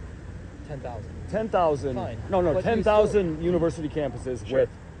 10,000. 10,000. Fine. No, But you 10,000 university campuses Sure. with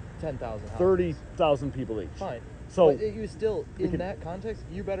 10,000. houses. 30,000 people each. Fine. So but you still, we in can- that context,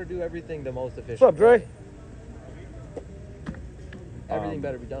 you better do everything the most efficient. What's up, Dre? way. Everything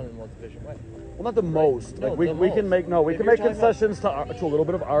better be done in the most efficient way. Well, not the most. No, Like we the can most. make we If can you're make talking about- concessions to a little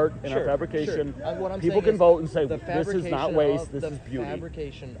bit of art in our Sure, fabrication. sure. What I'm People saying can is vote and say the this is not fabrication waste. of- This the is beauty.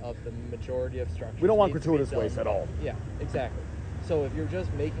 fabrication of the majority of structures. We don't want needs to be gratuitous waste done- at all. Yeah, exactly. So if you're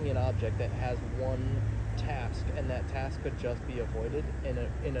just making an object that has one task and that task could just be avoided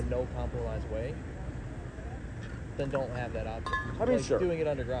in a no compromise way, then don't have that object. I mean, like sure. doing it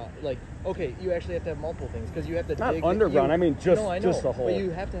underground. Like, okay, you actually have to have multiple things because you have to Not dig underground, you- I mean just- no, I know, just a hole. But you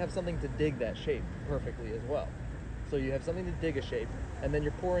have to have something to dig that shape perfectly as well. So you have something to dig a shape, and then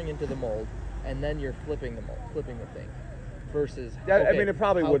you're pouring into the mold, and then you're flipping the mold, flipping the thing. Versus, Yeah, I okay, mean, it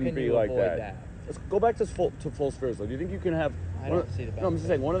probably how wouldn't can be you like avoid that. Let's go back to full spheres. Though. Do you think you can have? I one don't of- see the No, I'm just benefit.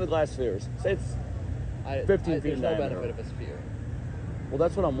 saying one of the glass spheres. Say it's 15 feet There's in no diameter. benefit of a sphere. Well,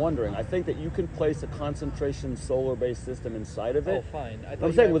 that's what I'm wondering. I think that you can place a concentration solar-based system inside of it. Oh, fine. I thought I'm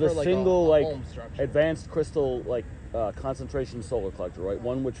you saying meant with a for, like, single a like home structure. advanced crystal concentration solar collector, right?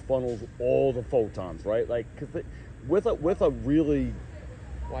 One which funnels all the photons, right? Like with a really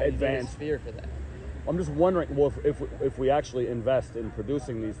Why do you need a advanced. sphere for that? I'm just wondering. Well, if we actually invest in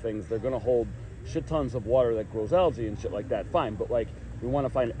producing these things, they're going to hold shit tons of water that grows algae and shit like that. Fine, but like we want to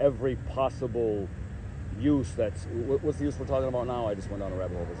find every possible use that's what's the use we're talking about now? I just went down a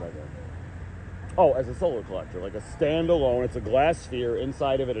rabbit hole for a second. Oh, as a solar collector, like a standalone. It's a glass sphere.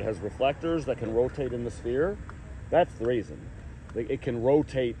 Inside of it, it has reflectors that can rotate in the sphere. That's the reason. Like, it can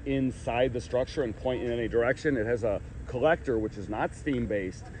rotate inside the structure and point in any direction. It has a collector, which is not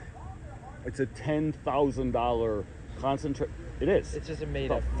steam-based. It's a $10,000 concentrate. It is. It's just a made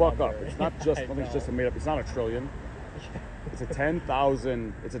the up fuck number. up. It's not just. I think it's just a made up. It's not a trillion. It's a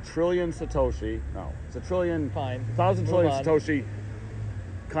 10,000. It's a trillion Satoshi. No, it's a trillion. Fine. 1,000 Move trillion on. Satoshi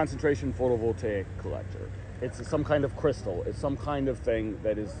concentration photovoltaic collector. It's some kind of crystal. It's some kind of thing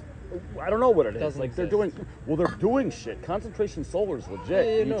that is. I don't know what it is. Doesn't Like they're exist. doing. Well, they're doing shit. Concentration solar is legit.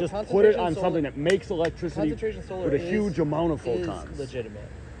 Yeah, you no, just put it concentration on solar- something that makes electricity Concentration solar with a huge amount of is photons. legitimate,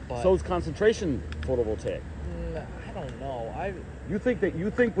 but So is concentration photovoltaic. I don't know. You think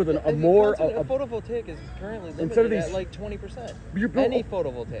with a photovoltaic is currently Instead of limited at these- like 20%. You're built- Any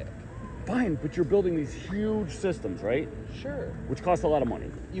photovoltaic. fine, but you're building these huge systems, right? Sure. Which cost a lot of money.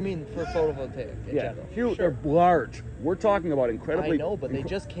 You mean for photovoltaic in general? Huge. Sure. They're large. We're talking about incredibly. I know, but they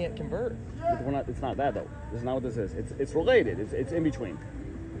just can't convert. We're not, it's not that though. This is not what this is. It's related. It's in between.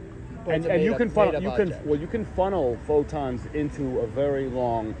 But it's a And you made can up- funnel. made You up can object. you can funnel photons into a very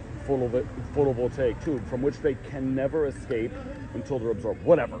long photovoltaic tube from which they can never escape until they're absorbed.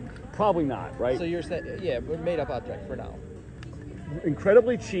 Whatever. Probably not. Right. So you're saying, yeah, but made up object for now.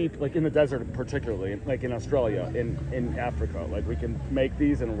 Incredibly cheap, like in the desert particularly, like in Australia, in Africa. Like we can make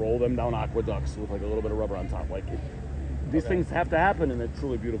these and roll them down aqueducts with like a little bit of rubber on top. Like these Okay. things have to happen in the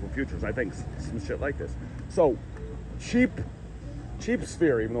truly beautiful futures. I think some shit like this. So cheap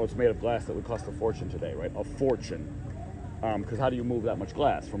sphere, even though it's made of glass, that would cost a fortune today, right? A fortune. Because how do you move that much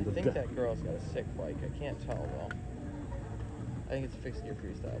glass from the? I think that girl's got a sick bike. I can't tell though. I think it's a fixed gear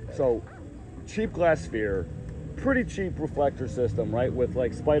freestyle bike. So cheap glass sphere. Pretty cheap reflector system, right? With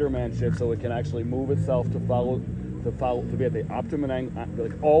like Spider-Man shit, so it can actually move itself to be at the optimum angle,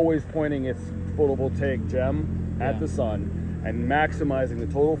 like always pointing its photovoltaic gem at Yeah. the sun and maximizing the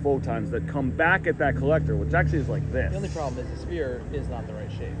total photons that come back at that collector, which actually is like this. the only problem is the sphere is not the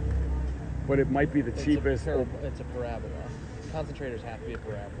right shape. But it might be the It's cheapest. It's a parabola. Concentrators have to be a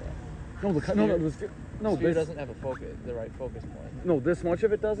parabola. No, Sphere this doesn't have the right focus point. no, this much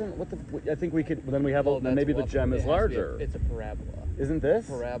of it doesn't. I think we could. Then we have. Well, Then maybe the that's gem what- is it has to be larger. It's a parabola. Isn't this?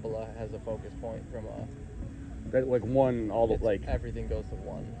 Parabola has a focus point from That like one all the it's- like. everything goes to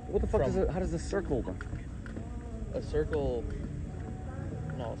one. What the fuck From does it? How does this circle? A circle.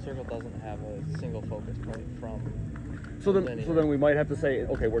 No, a circle doesn't have a single focus point from. So linear. then we might have to say,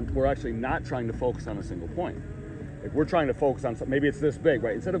 okay, we're actually not trying to focus on a single point. Like we're trying to focus on maybe it's this big,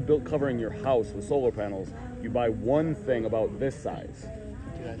 right? Instead of covering your house with solar panels, you buy one thing about this size.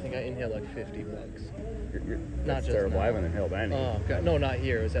 Dude, I think I inhaled like 50 bucks. That's Not just terrible. now. I haven't inhaled any. Oh god, no, not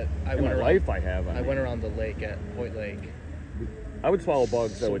here. It was at I In went my around. life, I have. I went around the lake at Point Lake. I would swallow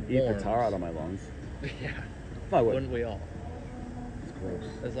bugs that would eat the Swarms. tar out of my lungs. Yeah. I would. Wouldn't we all? It's gross.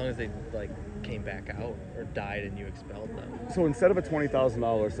 As long as they like came back out or died and you expelled them. So instead of a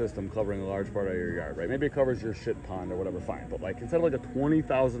 $20,000 system covering a large part of your yard, right? Maybe it covers your shit pond or whatever, fine. But like instead of like a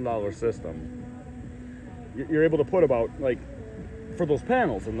 $20,000 system, you're able to put about like for those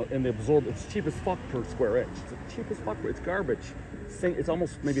panels and the absorb. It's cheap as fuck per square inch. It's cheap as fuck. It's garbage. It's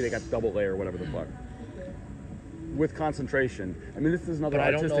almost maybe they got double layer or whatever the fuck. With concentration, I mean, this is another But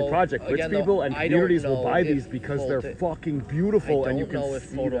I don't artistic know- project. Rich again, though, people and I don't communities will know buy if these because they're volta- fucking beautiful, I and you don't can know if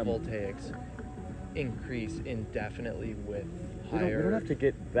see them. photovoltaics increase indefinitely with We higher. don't have to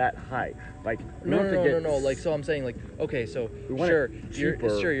get that high. Like we No, don't no, have to no, get no, no. Like, so I'm saying, like, okay, so We want sure, it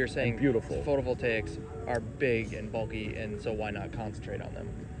cheaper you're and saying beautiful. photovoltaics are big and bulky, and so why not concentrate on them?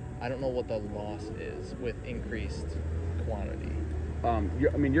 I don't know what the loss is with increased quantity.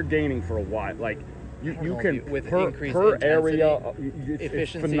 you're gaining for a while. Like you don't know can if with per increased area. intensity,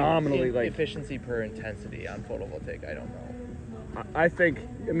 It's phenomenally like. efficiency per intensity on photovoltaic. I don't know. I think.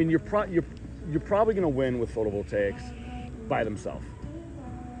 I mean, you're probably going to win with photovoltaics by themselves,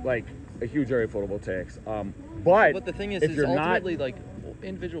 like a huge area of photovoltaics. But the thing is if you're not, ultimately like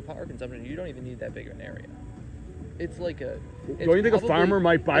individual power consumption. You don't even need that big of an area. It's like a. don't you think a farmer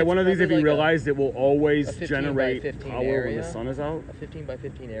might buy one of these if he realized it will always 15 by generate 15 power when the area. sun is out? A 15 by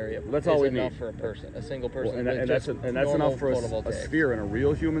 15 area That's is all we enough need. for a person, a single Well, person. and with that's just enough normal for a photovoltaics. sphere in a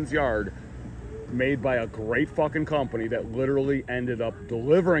real human's yard, made by a great fucking company that literally ended up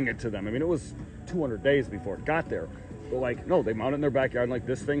delivering it to them. I mean, it was 200 days before it got there. But like, no, they mount it in their backyard. And like,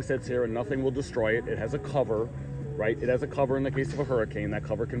 this thing sits here and nothing will destroy it. It has a cover, right? It has a cover in the case of a hurricane. That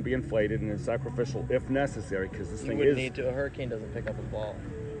cover can be inflated and is sacrificial if necessary because this You thing wouldn't is. need to. A hurricane doesn't pick up a ball.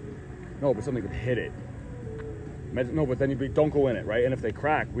 No, but something could hit it. No, but then don't go in it, right? And if they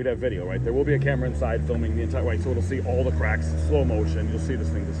crack, we'd have video, right? There will be a camera inside filming the entire, right? So it'll see all the cracks, slow motion. You'll see this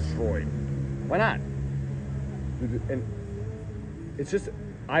thing destroyed. Why not? And it's just,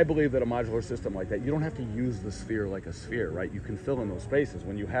 I believe that a modular system like that, you don't have to use the sphere like a sphere, right? You can fill in those spaces.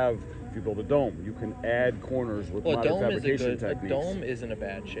 When you have, if you build a dome, you can add corners with modern fabrication techniques. A dome isn't a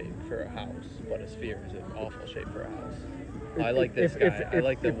bad shape for a house, but a sphere is an awful shape for a house. I like this guy. I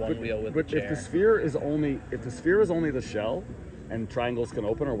like the one wheel with the chair. If the sphere is only the shell, and triangles can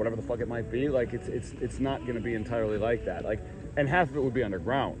open or whatever the fuck it might be, like it's not going to be entirely like that. Like, and half of it would be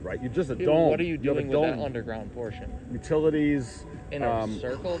underground, right? You just a dome. What are you doing with that underground portion? Utilities, in a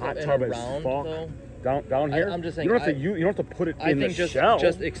circle, hot in tub a as round, fuck. though. Down here. I'm just saying. You don't have to put it in the shell.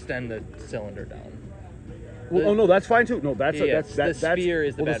 Just extend the cylinder down. Well, no, that's fine too. No, that's the sphere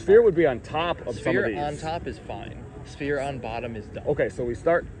is the bad the sphere part. would be on top of some of Sphere these. on top is fine. Sphere on bottom is dumb. Okay, so we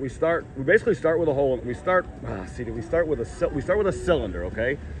basically start with a hole. We start with a cylinder,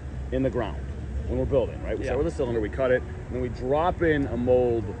 okay, in the ground when we're building, right? We start with a cylinder, we cut it, and then we drop in a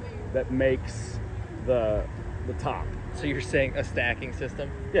mold that makes the top. So you're saying a stacking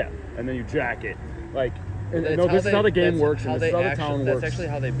system? Yeah, and then you jack it, like. This is how the game works, and this is how the town works. That's actually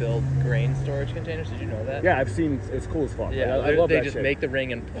how they build grain storage containers. Did you know that? Yeah, I've seen. It's cool as fuck. Yeah, I love that shit. They just make the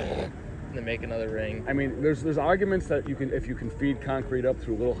ring and then make another ring. I mean, there's arguments that if you can feed concrete up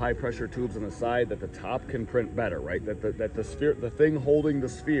through little high pressure tubes on the side, that the top can print better, right? That the sphere, the thing holding the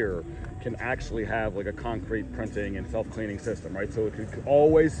sphere, can actually have like a concrete printing and self-cleaning system, right? So it could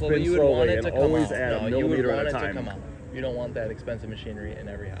always spin slowly and always add a millimeter at a time. To come out. You don't want that expensive machinery in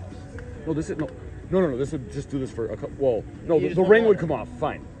every house. No, this is no. This would just do this for a couple. Well, no, the ring would come off.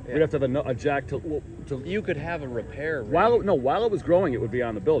 Fine. Yeah. We'd have to have a jack to. You could have a repair ring. While it was growing, it would be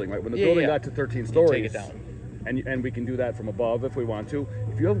on the building, right? When the building got to 13 stories, take it down. And we can do that from above if we want to.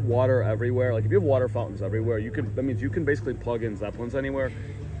 If you have water everywhere, like if you have water fountains everywhere, that means you can basically plug in Zeppelins anywhere.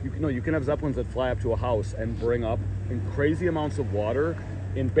 You can have Zeppelins that fly up to a house and bring up in crazy amounts of water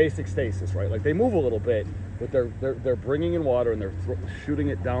in basic stasis, right? Like they move a little bit, but they're bringing in water and they're shooting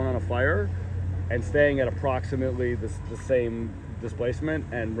it down on a fire, and staying at approximately the same displacement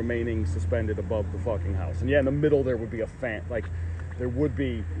and remaining suspended above the fucking house. And yeah, in the middle there would be a fan. Like there would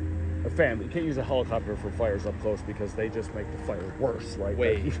be a fan. You can't use a helicopter for fires up close because they just make the fire worse, right?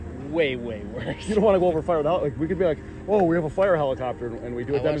 Way worse. You don't want to go over fire without, like, we could be like, oh, we have a fire helicopter, and we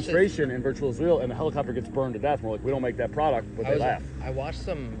do a demonstration in virtual Israel, and the helicopter gets burned to death. And we're like, we don't make that product, but they laugh. I watched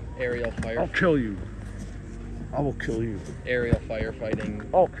some aerial fire. I'll kill you. I will kill you. Aerial firefighting.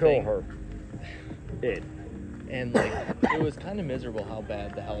 I'll kill her. And like, it was kind of miserable how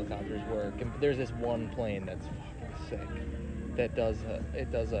bad the helicopters work. And there's this one plane that's fucking sick that does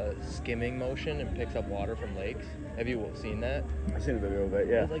a skimming motion and picks up water from lakes. Have you seen that? I've seen a video of that.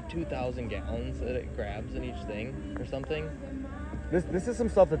 Yeah. It's like 2,000 gallons that it grabs in each thing or something. This is some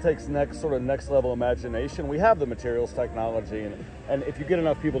stuff that takes next level imagination. We have the materials technology, and if you get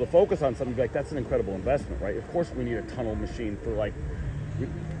enough people to focus on something, like, that's an incredible investment, right? Of course, we need a tunnel machine for like.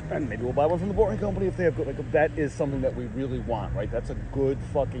 And maybe we'll buy one from the Boring Company if they have good. Like, that is something that we really want, right? That's a good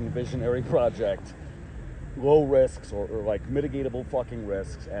fucking visionary project. Low risks or like mitigatable fucking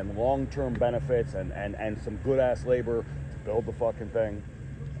risks and long-term benefits and some good ass labor to build the fucking thing.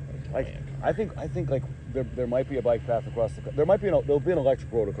 Like, I think like there might be a bike path across the. There'll be an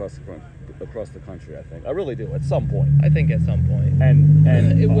electric road across the country. I think. I really do, at some point. I think at some point.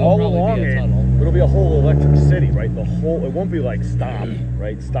 And it will all probably along be a tunnel. it'll be a whole electric city, right? It won't be like stop,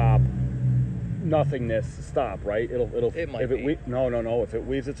 right? Stop, nothingness, stop, right? It might be. No. If it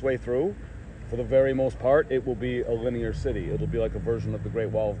weaves its way through, for the very most part, it will be a linear city. It'll be like a version of the Great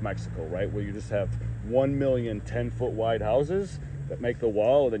Wall of Mexico, right? Where you just have 1 million 10-foot wide houses that make the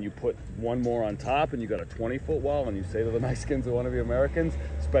wall, and then you put one more on top, and you got a 20-foot wall, and you say to the Mexicans who want to be Americans,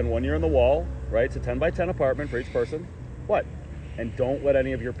 spend 1 year in the wall, right? It's a 10 by 10 apartment for each person. What? And don't let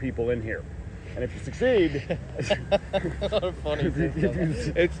any of your people in here. And if you succeed, what a funny system.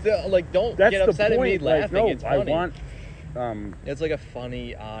 It's still like, don't get upset at me laughing. No, it's funny. I want. It's like a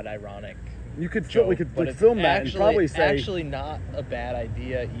funny, odd, ironic. You could joke, we could film that and probably say. Actually, not a bad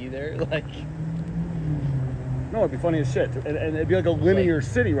idea either. Like. No, it'd be funny as shit. And it'd be like a linear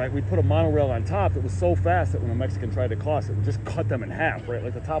city, right? We'd put a monorail on top that was so fast that when a Mexican tried to cross it would just cut them in half, right?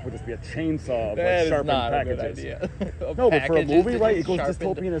 Like the top would just be a chainsaw of like sharpened packages. That is not a good idea. No, but for a movie, right? It goes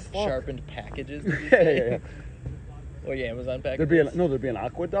dystopian as fuck. Sharpened packages? Yeah. Oh, yeah, Amazon packages? There'd be an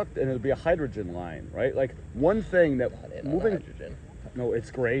aqueduct and there'd be a hydrogen line, right? Like, one thing that moving... Hydrogen. No,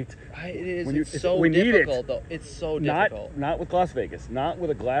 it's great. It is. When you- It's so we need it. difficult, though. It's so difficult. Not with Las Vegas. Not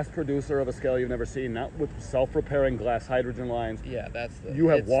with a glass producer of a scale you've never seen. Not with self-repairing glass hydrogen lines. Yeah, that's the. You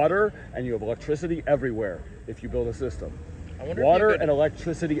have it's- water and you have electricity everywhere if you build a system. I wonder if Water you could- and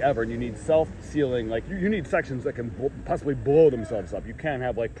electricity ever, and you need self-sealing. Like you need sections that can possibly blow themselves up. You can't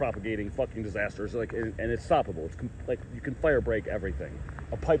have like propagating fucking disasters. Like, and it's stoppable. It's like you can fire break everything.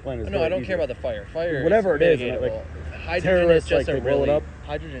 A pipeline is. No, very I don't easy. care about the fire. Fire. Whatever it is, and, mitigatable. like, Hydrogen terrorists, is just like, a they blow it really. up.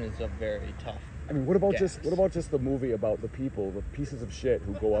 Hydrogen is a very tough. I mean, what about gas. just the movie about the people, the pieces of shit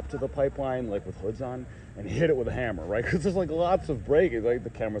who go up to the pipeline like with hoods on and hit it with a hammer, right? Because there's like lots of breaking, like the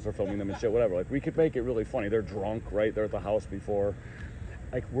cameras are filming them and shit, whatever. Like we could make it really funny. They're drunk, right? They're at the house before.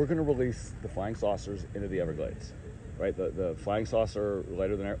 Like we're gonna release the flying saucers into the Everglades, right? The flying saucer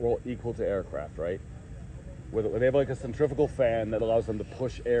lighter than air, well, equal to aircraft, right? Where they have like a centrifugal fan that allows them to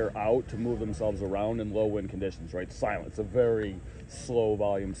push air out to move themselves around in low wind conditions, right? Silent. It's a very slow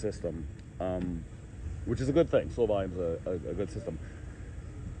volume system, which is a good thing. Slow volume is a good system.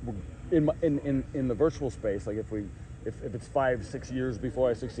 In the virtual space, like if it's 5-6 years before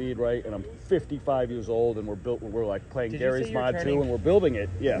I succeed, right? And I'm 55 years old and we're like playing Did you Gary's say you're Mod 2 turning- and we're building it.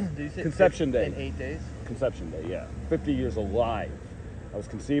 Yeah. Did you say Conception Day. in 8 days? Conception Day, yeah. 50 years alive. I was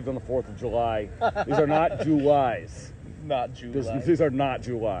conceived on the 4th of July. These are not Julys. Not July. These are not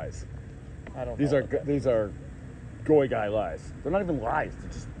Julys. I don't. These know are about that. these are goy guy lies. They're not even lies. They're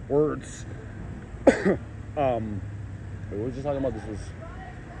just words. What were we just talking about? This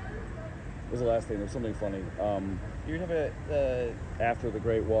was the last thing. There's something funny. You were talking about the. After the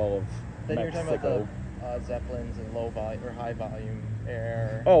Great Wall of Then you were talking Mexico. about the Zeppelins and low volume or high volume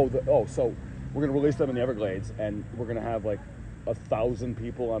air. So we're gonna release them in the Everglades, and we're gonna have like 1,000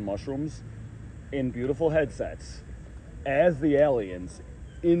 people on mushrooms in beautiful headsets as the aliens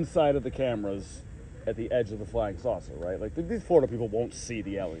inside of the cameras at the edge of the flying saucer, right? Like these Florida people won't see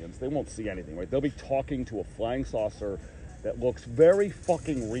the aliens. They won't see anything, right? They'll be talking to a flying saucer that looks very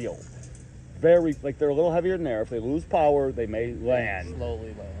fucking real. Very, like they're a little heavier than air. If they lose power, they may land. Slowly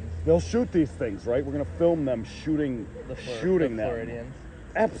land. They'll shoot these things, right? We're gonna film them shooting The them. Floridians.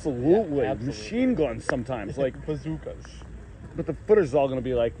 Absolutely. Yeah, absolutely. Machine guns sometimes, like bazookas. but the footage is all going to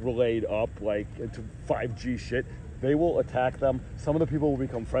be like relayed up like into 5G shit. They will attack them. Some of the people will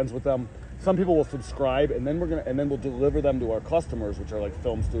become friends with them. Some people will subscribe, and then we'll deliver them to our customers, which are like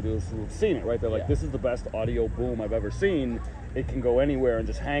film studios who've seen it, right? They're like, Yeah. this is the best audio boom I've ever seen. It can go anywhere and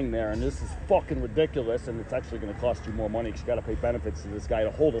just hang there, and this is fucking ridiculous, and it's actually going to cost you more money because you got to pay benefits to this guy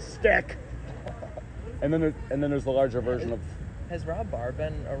to hold a stick. And then there's the larger version of. Has Rob Barr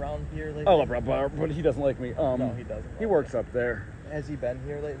been around here lately? I love Rob Barr, but he doesn't like me. No, he doesn't. He works up there. Has he been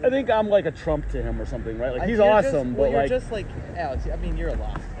here lately? I think I'm like a Trump to him or something, right? Like he's You're awesome, just, but well, you're like, just like Alex. I mean, you're a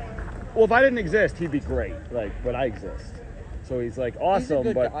lost. well, if I didn't exist, he'd be great. Like, but I exist, so he's like awesome.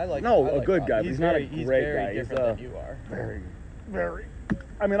 good but guy. I like. no, I a like good Rob. guy. But he's not a he's great very guy. He's different than you are. very, very.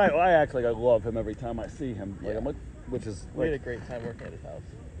 I mean, I actually I love him every time I see him. Like, Yeah. I'm like, which is We had a like, great time working at his house.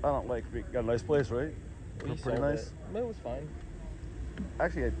 I don't like. Got a nice place, right? We Pretty sold nice. It. But it was fine.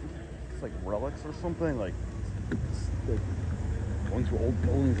 Actually, I think it's like relics or something. Like, going through old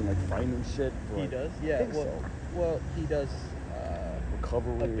buildings and like finding shit. For, He like, does. I Yeah. think Well, so. well, he does.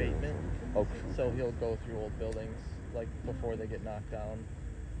 Recovery. or abatement. something. Okay. So he'll go through old buildings like before they get knocked down.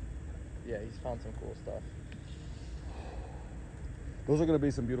 Yeah, he's found some cool stuff. Those are going to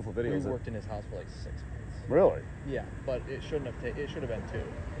be some beautiful We videos. worked in his house for like 6 months. Really? Yeah, but it shouldn't have. It should have been 2.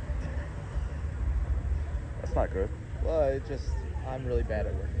 That's not good. Well, it just. I'm really bad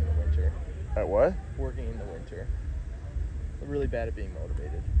at working in the winter. At what? Working in the winter. I'm really bad at being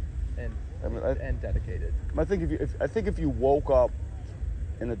motivated, and I mean, and dedicated. I think if you woke up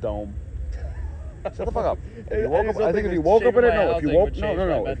in a dome. Shut the fuck up. If you woke up, I think if you woke up in a no, if you woke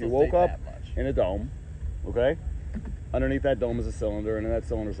if you woke up in a dome, okay, underneath that dome is a cylinder, and in that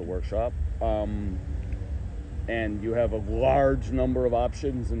cylinder is a workshop, and you have a large number of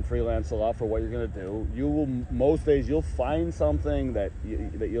options and freelance a lot for what you're gonna do. You will most days you'll find something that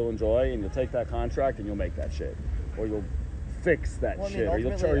you'll enjoy, and you'll take that contract and you'll make that shit, or you'll fix that Well, I mean, shit, or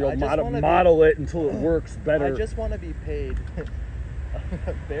ultimately, you'll I just wanna be- model it until it works better. I just want to be paid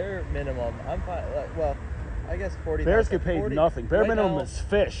bare minimum. I'm fine. Well, I guess 40. Bears get paid nothing. Bare right minimum now, is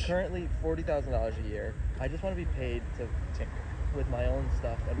fish. Currently $40,000 a year. I just want to be paid to tinker with my own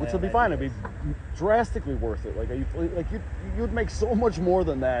stuff. And my Which would own be fine. It'd ideas. be drastically worth it. You'd make so much more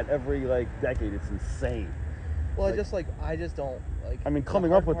than that every like decade. It's insane. Well, like- I just don't like. I mean, the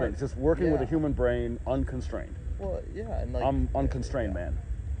coming hard up with part- things, just working with a yeah. human brain, unconstrained. Well, yeah, and like I'm unconstrained, yeah. man.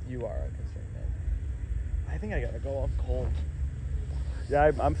 You are unconstrained, man. I think I gotta go. I'm cold. Yeah,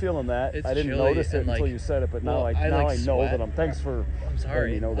 I'm feeling that. It's I didn't chilly notice it and, until like, you said it, but well, now I like know sweat. that I'm. Thanks for. I'm letting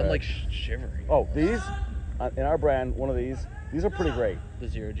sorry. me know I'm that. like shivering. Oh, these in our brand, one of these are pretty great. The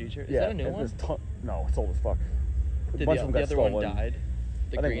Zero G chair. Is Yeah, that a new and one? there's no, it's old as fuck. A Did bunch the of them got other stolen. one died?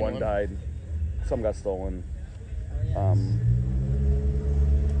 The I think green one died. Some got stolen.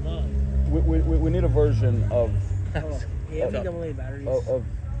 We need a version of Yeah, AA batteries. no.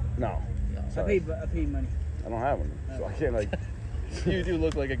 No. I Sorry. paid money. I don't have them, so I can't like. You do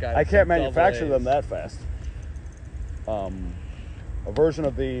look like a guy. I with can't some manufacture double them A's. that fast. A version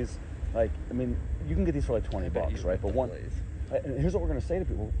of these, like, I mean, you can get these for like $20, I bet you right? But look one, double A's. and here's what we're gonna say to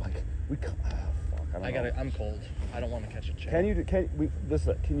people: like, fuck, I don't know. I'm cold. I don't want to catch a chill. Can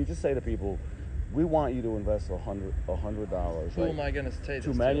you just say to people, we want you to invest $100, Who am I gonna say this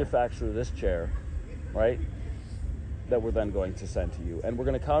to manufacture this chair, right? That we're then going to send to you, and we're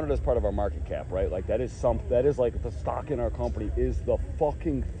going to count it as part of our market cap, right? Like that is like the stock in our company is the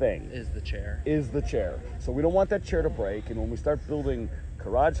fucking thing. Is the chair. Is the chair. So we don't want that chair to break, and when we start building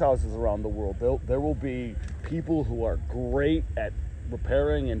garage houses around the world, there will be people who are great at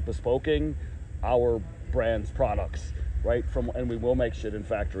repairing and bespoking our brand's products, right? And we will make shit in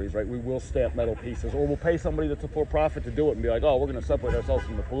factories, right? We will stamp metal pieces, or we'll pay somebody that's a for profit to do it and be like, oh, we're going to separate ourselves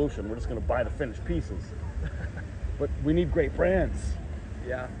from the pollution. We're just going to buy the finished pieces. But we need great brands.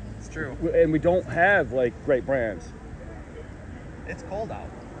 Yeah, it's true. And we don't have like great brands. It's cold out.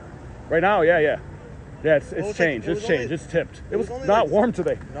 Right now, yeah. Yeah, it's was changed. like- it it's was changed. only- it's tipped. It was only not like- warm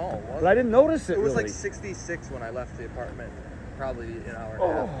today. No, it wasn't. But I didn't notice it. It was really. like 66 when I left the apartment. Probably an hour and a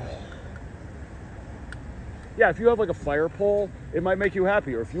Oh. half. Yeah, if you have like a fire pole, it might make you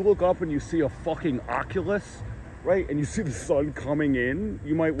happy. Or if you look up and you see a fucking Oculus, right, and you see the sun coming in,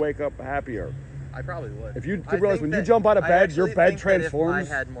 you might wake up happier. I probably would. If you I realize think when you that- jump out of I bed, your actually bed think that transforms.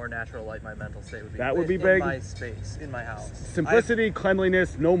 If I had more natural light, my mental state would be That would be in big. my space, in my house. Simplicity,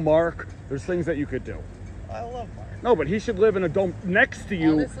 cleanliness, no mark. There's things that you could do. I love Mark. No, but he should live in a dome next to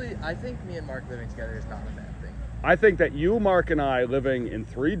you. Honestly, I think me and Mark living together is not a bad thing. I think that you, Mark, and I living in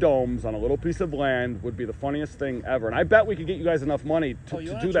 3 domes on a little piece of land would be the funniest thing ever. And I bet we could get you guys enough money to, You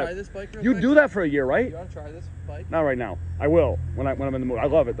to wanna do try that. this bike real You quick? do that for a year, right? You want to try this bike? Not right now. I will when I'm in the mood. I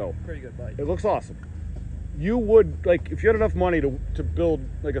love it though. Pretty good bike. It looks awesome. You would like if you had enough money to build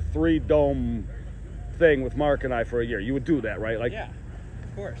like a 3-dome thing with Mark and I for a year. You would do that, right? Like, Yeah,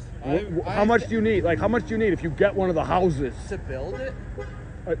 of course. how much do you need? Like, how much do you need if you get one of the houses to build it?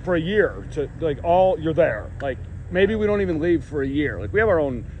 for a year to like you're there? Like, maybe we don't even leave for a year. Like, we have our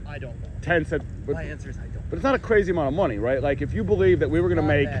own I don't know. tents, but My answer is I don't. But it's not a crazy amount of money, right? Like if you believe that we were going to Not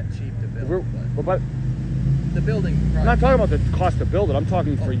make, that cheap to if build, we're- but the building. I'm not talking about the cost to build it. I'm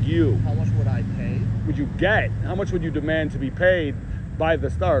talking for you. How much would I pay? Would you get? How much would you demand to be paid by the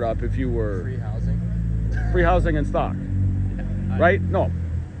startup if you were Free housing. free housing and stock? I- Right? No,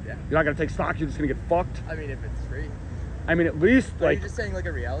 Yeah. you're not going to take stock. You're just going to get fucked. I mean, if it's free. I mean, at least Are like, you just saying like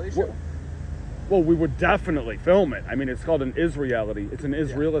a reality Well, show? well, we would definitely film it. I mean, it's called an Israelity. It's an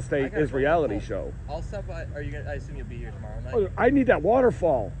Israel I estate gotta Israelity go. show. I'll stop by. Are you gonna? I assume you'll be here tomorrow night. Oh, I need that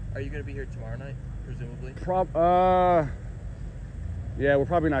waterfall. Are you gonna be here tomorrow night? Presumably. Yeah, we're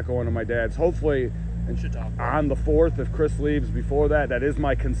probably not going to my dad's. Hopefully, We should talk. on the 4th, if Chris leaves before that, that is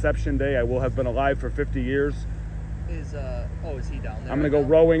my conception day. I will have been alive for 50 years. Is he down there? I'm gonna right go now?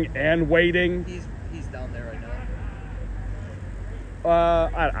 rowing and wading. He's down there right now.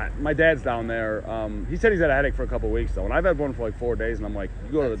 My dad's down there. He said he's had a headache for a couple weeks though, and I've had one for like 4 days. And I'm like,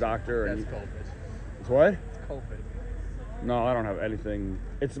 you go to the doctor. That's And COVID. it's what? It's COVID. No, I don't have anything.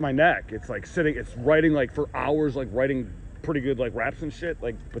 It's my neck. It's like sitting. It's writing like for hours, like writing pretty good like raps and shit.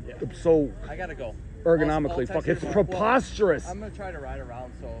 Like, but Yeah. it's so I gotta go. ergonomically, text fuck. you It's tomorrow. preposterous. Well, I'm gonna try to ride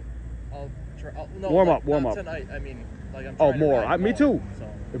around, so I'll try. No, Warm like, up, warm not up. tonight. I mean, like I'm. Oh, trying to more. ride Me more, too. So.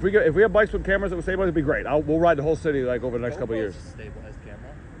 If we have bikes with cameras that would save us, it'd be great. We'll ride the whole city like over the next couple of years. GoPro's a stabilized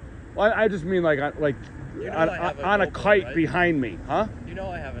camera. Well, I just mean like You know I have a on a GoPro, kite right? behind me, huh? You know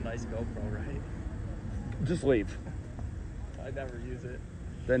I have a nice GoPro, right? Just leave. I never use it.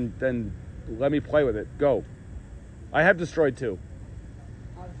 Then let me play with it. Go. I have destroyed 2.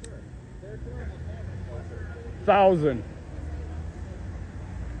 1,000.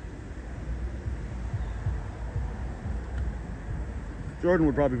 Jordan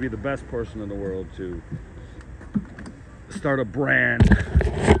would probably be the best person in the world to start a brand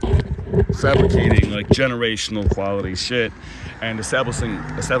fabricating like generational quality shit and establishing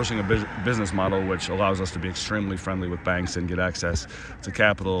a business model which allows us to be extremely friendly with banks and get access to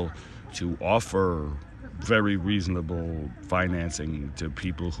capital to offer very reasonable financing to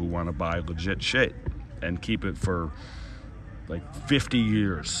people who want to buy legit shit and keep it for like 50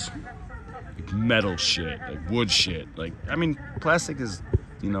 years. like metal shit, like wood shit. Like, I mean, plastic is,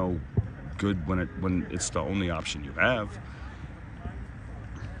 you know, good when it's the only option you have.